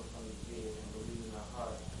raised him from the dead, and believe in thy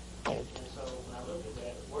heart. And so when I look at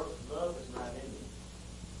that, love is not in me.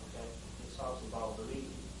 Okay? It talks about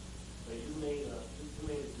believing. But you made a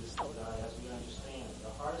decision, as we understand.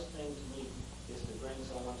 The hardest thing to me is to bring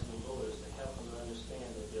someone to the Lord, is to help them to understand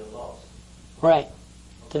that they're lost. Right.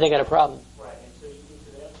 That they got a problem. Right. Until you get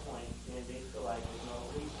to that point, then they feel like there's no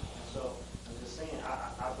reason. And so I'm just saying,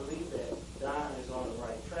 I believe that Don is on the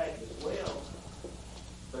right track as well.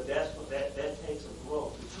 But that takes a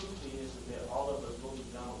growth. The truth is that all of us really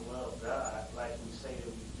don't love God like we say that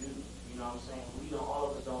we do. You know what I'm saying?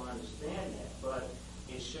 All of us don't understand that, but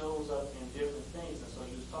it shows up in different things. And so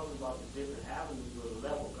he was talking about the different avenues or the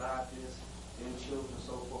level God is, then children,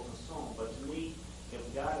 so forth and so on. But to me, if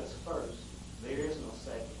God is first, there is no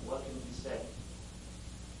second. What can be second?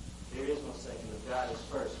 There is no second if God is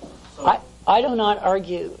first. So I do not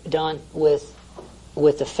argue, Don, with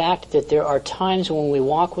the fact that there are times when we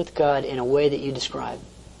walk with God in a way that you describe.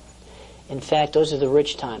 In fact, those are the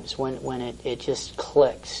rich times when it just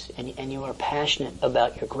clicks and you are passionate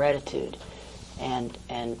about your gratitude and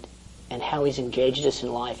how He's engaged us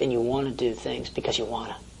in life, and you want to do things because you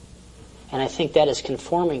want to. And I think that is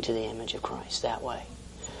conforming to the image of Christ that way.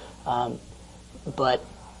 But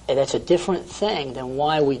that's a different thing than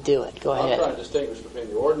why we do it. Go ahead. I'm trying to distinguish between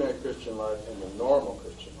the ordinary Christian life and the normal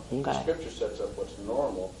Christian life. Okay. The Scripture sets up what's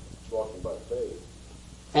normal. It's walking by faith.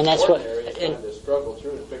 And that's ordinary is trying to struggle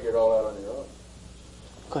through and figure it all out on your own.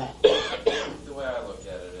 Go ahead. The way I look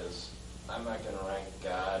at it is, I'm not going to rank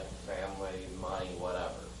God, family, money,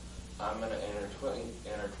 whatever. I'm going to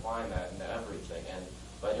intertwine that into everything. And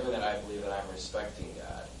by doing that, I believe that I'm respecting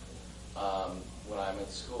God. When I'm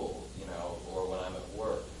at school, or when I'm at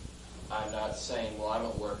work, I'm not saying, well, I'm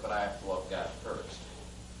at work, but I have to love God first.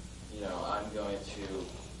 I'm going to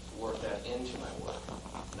work that into my work.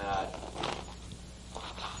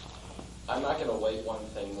 I'm not going to weight one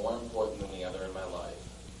thing more important than the other in my life.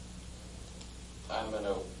 I'm going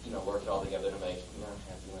to, work it all together to make, a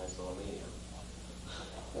happy, nice little medium.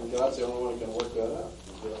 And God's the only one who can work that out.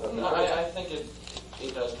 No, I think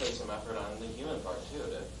it does take some effort on the human part too.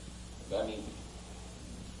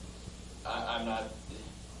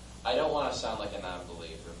 I don't want to sound like a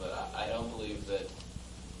non-believer, but I don't believe that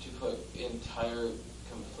to put entire,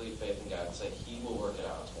 complete faith in God and say He will work it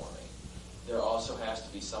out for me. There also has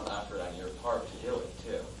to be some effort on your part to do it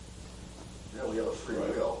too. Yeah, we have a free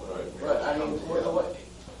will. Right. I mean,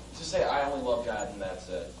 to say I only love God and that's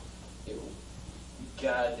it.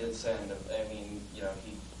 God did send.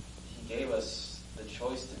 He gave us the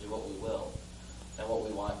choice to do what we will and what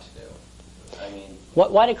we want to do.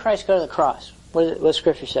 Why did Christ go to the cross? What does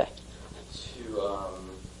Scripture say? To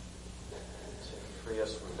free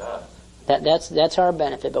us from death. That's our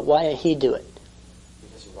benefit. But why did He do it?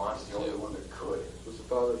 Because He wants to. The only one that could. It was the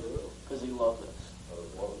Father's will. Because He loved us.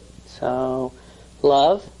 So,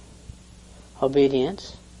 love,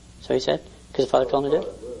 obedience. So He said, because the Father told Him to do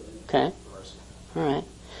it. Okay. All right.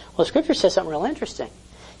 Well, Scripture says something real interesting.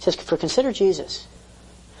 It says, "For consider Jesus,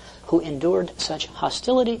 who endured such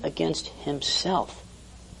hostility against Himself,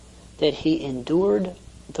 that He endured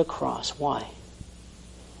the cross." Why?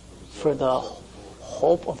 For the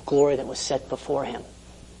hope of glory that was set before Him.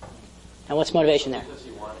 Now, what's motivation there? Because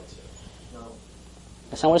He wanted to. No.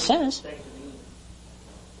 That's not what it says.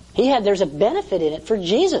 There's a benefit in it for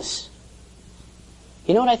Jesus.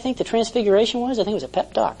 You know what I think the transfiguration was? I think it was a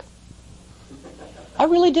pep talk. I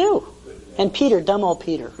really do. And Peter, dumb old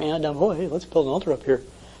Peter, dumb boy, hey, let's build an altar up here.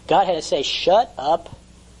 God had to say, shut up,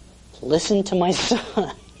 listen to my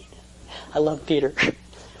son. I love Peter.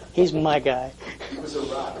 He's my guy. He was a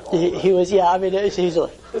rock. He was, he's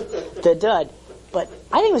the dud. But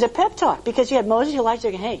I think it was a pep talk, because you had Moses, Elijah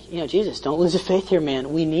saying, hey, Jesus, don't lose the faith here,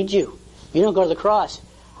 man. We need you. You don't go to the cross.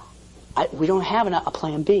 We don't have a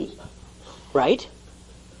plan B. Right?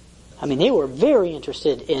 They were very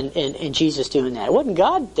interested in Jesus doing that. It wasn't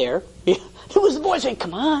God there. It was the boy saying,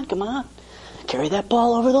 come on. Carry that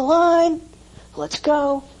ball over the line. Let's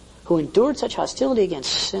go. Who endured such hostility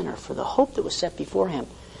against sinner for the hope that was set before Him.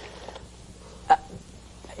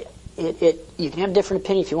 You can have a different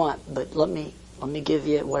opinion if you want, but let me give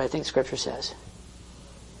you what I think Scripture says.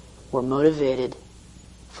 We're motivated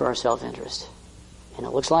for our self-interest. And it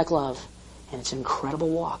looks like love, and it's an incredible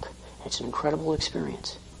walk. It's an incredible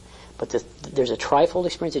experience. But there's a trifold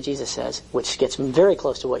experience that Jesus says, which gets very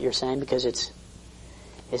close to what you're saying, because it's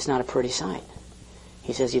not a pretty sight.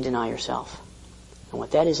 He says you deny yourself. And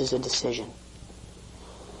what that is a decision.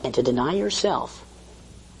 And to deny yourself,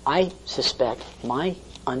 I suspect my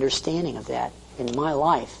understanding of that in my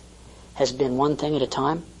life has been one thing at a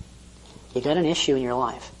time. You got an issue in your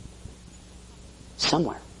life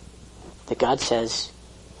somewhere that God says,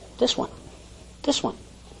 this one.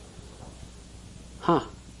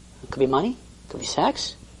 It could be money, could be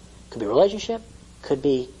sex, could be relationship, could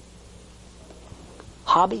be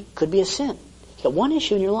hobby, could be a sin. You got one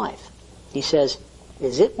issue in your life. He says,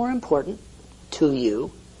 is it more important to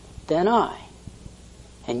you than I?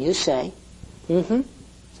 And you say,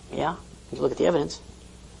 yeah, you look at the evidence.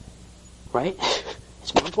 Right?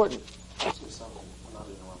 It's more important. I'll say something, I'm not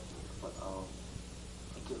interrupting, but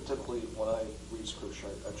typically when I read Scripture,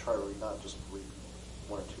 I try to read not just read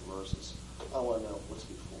one or two verses. I want to know what's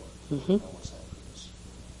before and what's after this.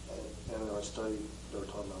 And in our study, they were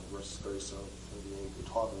talking about verses 37 and 38. We're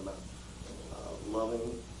talking about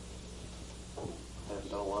loving and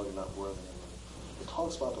don't love, you're not worthy of it. It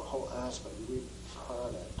talks about the whole aspect. You read prior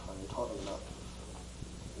to that time, you're talking about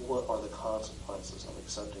what are the consequences of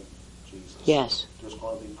accepting Jesus. Yes. There's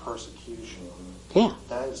going to be persecution. Yeah.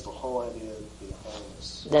 That is the whole idea behind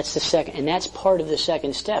this. That's the second, and that's part of the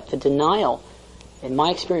second step. The denial, in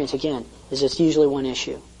my experience, again, is it's usually one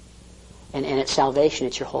issue. And it's salvation,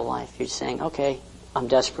 it's your whole life. You're saying, okay, I'm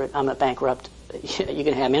desperate, I'm a bankrupt. You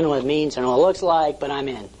can have me, I don't know what it means, I don't know what it looks like, but I'm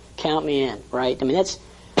in. Count me in, right? That's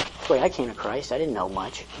the way I came to Christ. I didn't know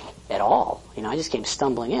much at all. I just came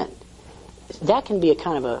stumbling in. That can be a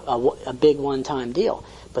kind of a big one-time deal.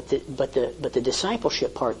 But the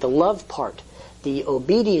discipleship part, the love part, the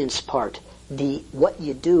obedience part, the what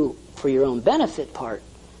you do for your own benefit part,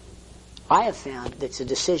 I have found that's a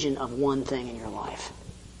decision of one thing in your life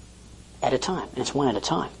at a time, and it's one at a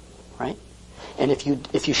time, right? And if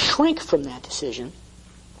you shrink from that decision,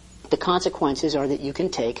 the consequences are that you can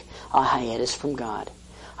take a hiatus from God.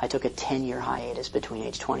 I took a 10-year hiatus between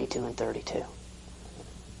age 22 and 32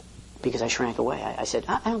 because I shrank away. I said,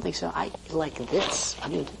 I don't think so. I like this.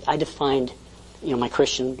 I defined, my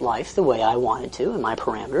Christian life the way I wanted to and my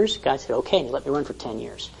parameters. God said, okay, let me run for 10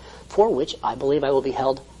 years, for which I believe I will be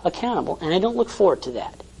held accountable, and I don't look forward to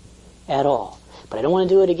that at all. But I don't want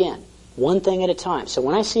to do it again. One thing at a time. So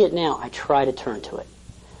when I see it now, I try to turn to it.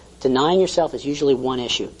 Denying yourself is usually one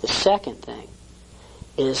issue. The second thing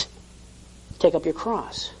is take up your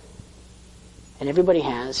cross. And everybody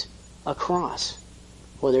has a cross.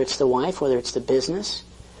 Whether it's the wife, whether it's the business,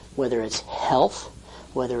 whether it's health,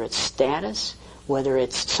 whether it's status, whether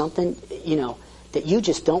it's something, that you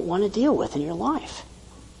just don't want to deal with in your life.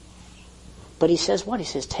 But he says what? He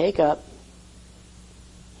says, take up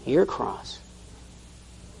your cross.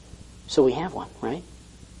 So we have one, right?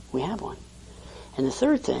 We have one. And the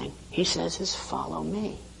third thing, he says, is follow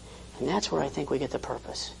me. And that's where I think we get the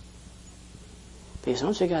purpose. Because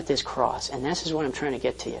once we got this cross, and this is what I'm trying to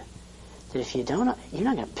get to you, that if you don't, you're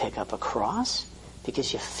not going to pick up a cross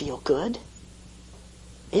because you feel good.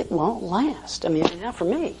 It won't last. I mean, not for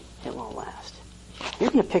me, it won't last.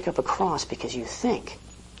 You're going to pick up a cross because you think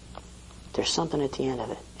there's something at the end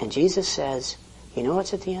of it. And Jesus says, you know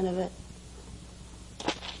what's at the end of it?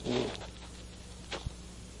 You.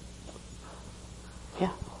 Yeah.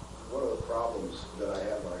 One of the problems that I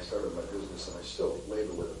had when I started my business, and I still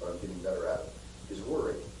labor with it, but I'm getting better at it, is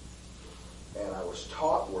worry. And I was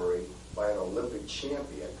taught worry by an Olympic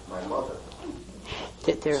champion, my mother.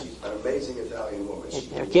 She's an amazing Italian woman.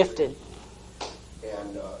 They're gifted.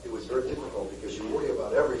 And it was very difficult because you worry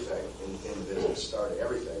about everything in business, starting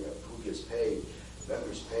everything, who gets paid,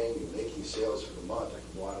 vendors paying you, making sales for the month. I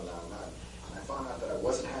can go on and on and on. And I found out that I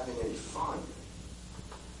wasn't having any fun.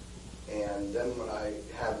 And then when I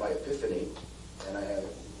had my epiphany, and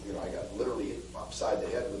I got literally hit upside the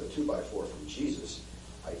head with a 2x4 from Jesus,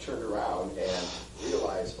 I turned around and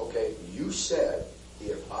realized, okay, you said,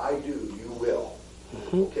 if I do, you will.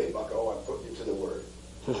 Mm-hmm. Okay, Bucko, I'm putting you to the word.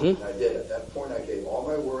 Mm-hmm. And I did. At that point, I gave all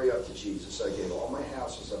my worry up to Jesus. I gave all my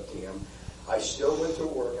hassles up to him. I still went to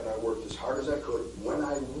work, and I worked as hard as I could when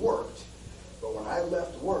I worked. But when I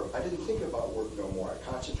left work, I didn't think about work no more.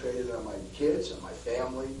 I concentrated on my kids and my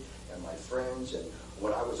family and my friends. And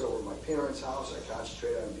when I was over at my parents' house, I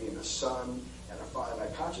concentrated on being a son and a father. And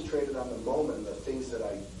I concentrated on the moment and the things that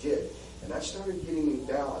I did. And that started getting me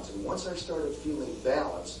balanced. And once I started feeling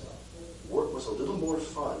balanced, work was a little more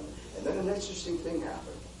fun. And then an interesting thing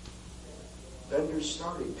happened. Vendors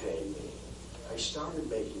started paying me. I started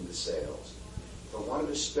making the sales. If I wanted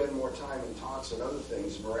to spend more time in talks and other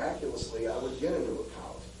things, miraculously, I would get a new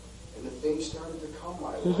account. And the things started to come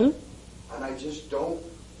my way. And I just don't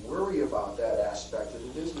worry about that aspect of the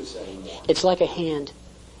business anymore. It's like a hand.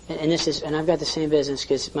 And I've got the same business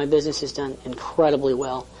because my business has done incredibly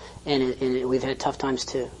well. And we've had tough times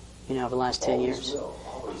too, over the last 10 years.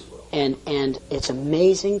 Always will. And it's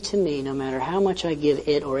amazing to me, no matter how much I give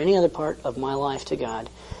it or any other part of my life to God,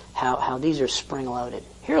 how these are spring-loaded.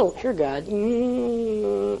 Here, God,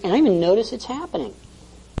 and I don't even notice it's happening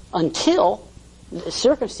until the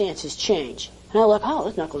circumstances change. And I look,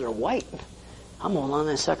 those knuckles are white. I'm holding on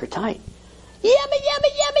to that sucker tight. Yabba,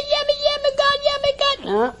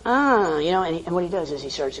 God. And what he does is he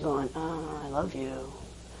starts going, I love you.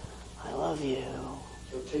 I love you.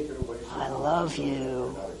 He'll take it away from I love you.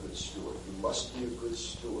 You're not a good steward. You must be a good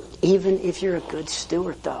steward. Even if you're a good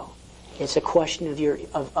steward, though, it's a question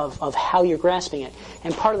of how you're grasping it.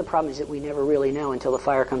 And part of the problem is that we never really know until the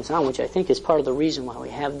fire comes on, which I think is part of the reason why we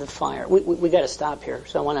have the fire. We got to stop here,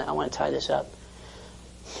 so I want to tie this up.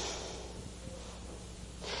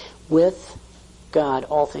 With God,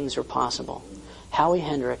 all things are possible. Howie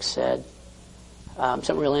Hendricks said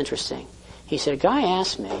something real interesting. He said, a guy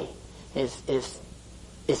asked me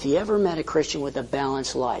if he ever met a Christian with a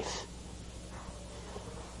balanced life.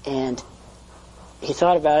 And he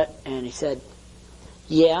thought about it, and he said,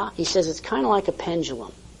 yeah. He says, it's kind of like a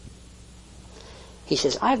pendulum. He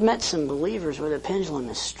says, I've met some believers where the pendulum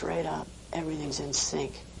is straight up. Everything's in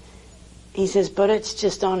sync. He says, but it's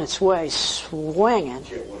just on its way, swinging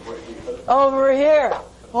over here,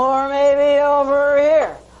 or maybe over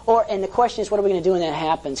here. And the question is, what are we going to do when that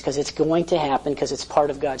happens? Because it's going to happen, because it's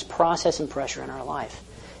part of God's process and pressure in our life.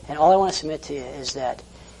 And all I want to submit to you is that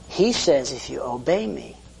he says, if you obey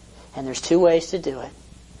me, and there's two ways to do it.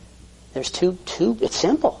 There's two, it's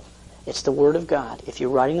simple. It's the Word of God. If you're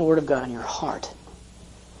writing the Word of God in your heart,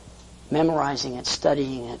 memorizing it,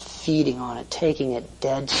 studying it, feeding on it, taking it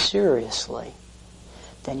dead seriously,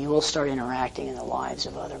 then you will start interacting in the lives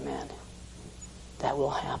of other men. That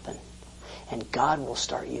will happen. And God will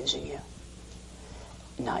start using you.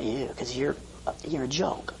 Not you, because you're a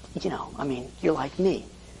joke. You're like me.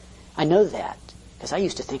 I know that, because I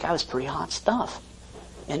used to think I was pretty hot stuff.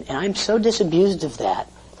 And I'm so disabused of that,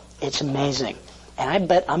 it's amazing. And I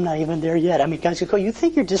bet I'm not even there yet. Guys go, you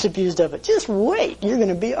think you're disabused of it? Just wait. You're going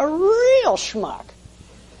to be a real schmuck.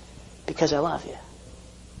 Because I love you.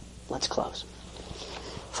 Let's close.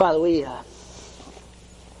 Father,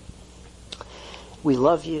 we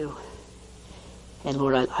love you. And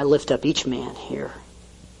Lord, I lift up each man here.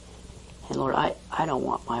 And Lord, I don't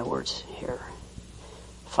want my words here.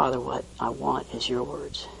 Father, what I want is your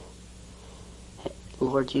words.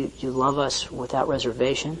 Lord, you love us without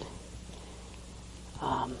reservation.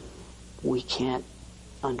 We can't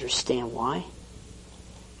understand why,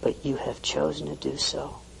 but you have chosen to do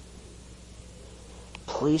so.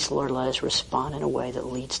 Please, Lord, let us respond in a way that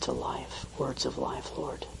leads to life, words of life,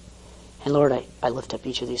 Lord. And Lord, I lift up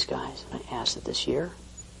each of these guys, and I ask that this year,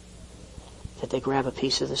 that they grab a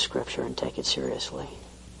piece of the Scripture and take it seriously.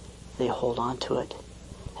 They hold on to it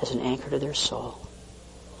as an anchor to their soul.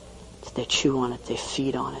 That they chew on it, they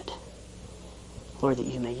feed on it. Lord, that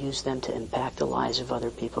you may use them to impact the lives of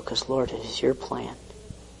other people, because, Lord, it is your plan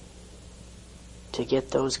to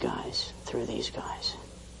get those guys through these guys.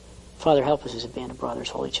 Father, help us as a band of brothers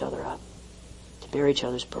hold each other up, to bear each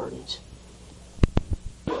other's burdens.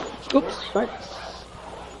 Oops, sorry.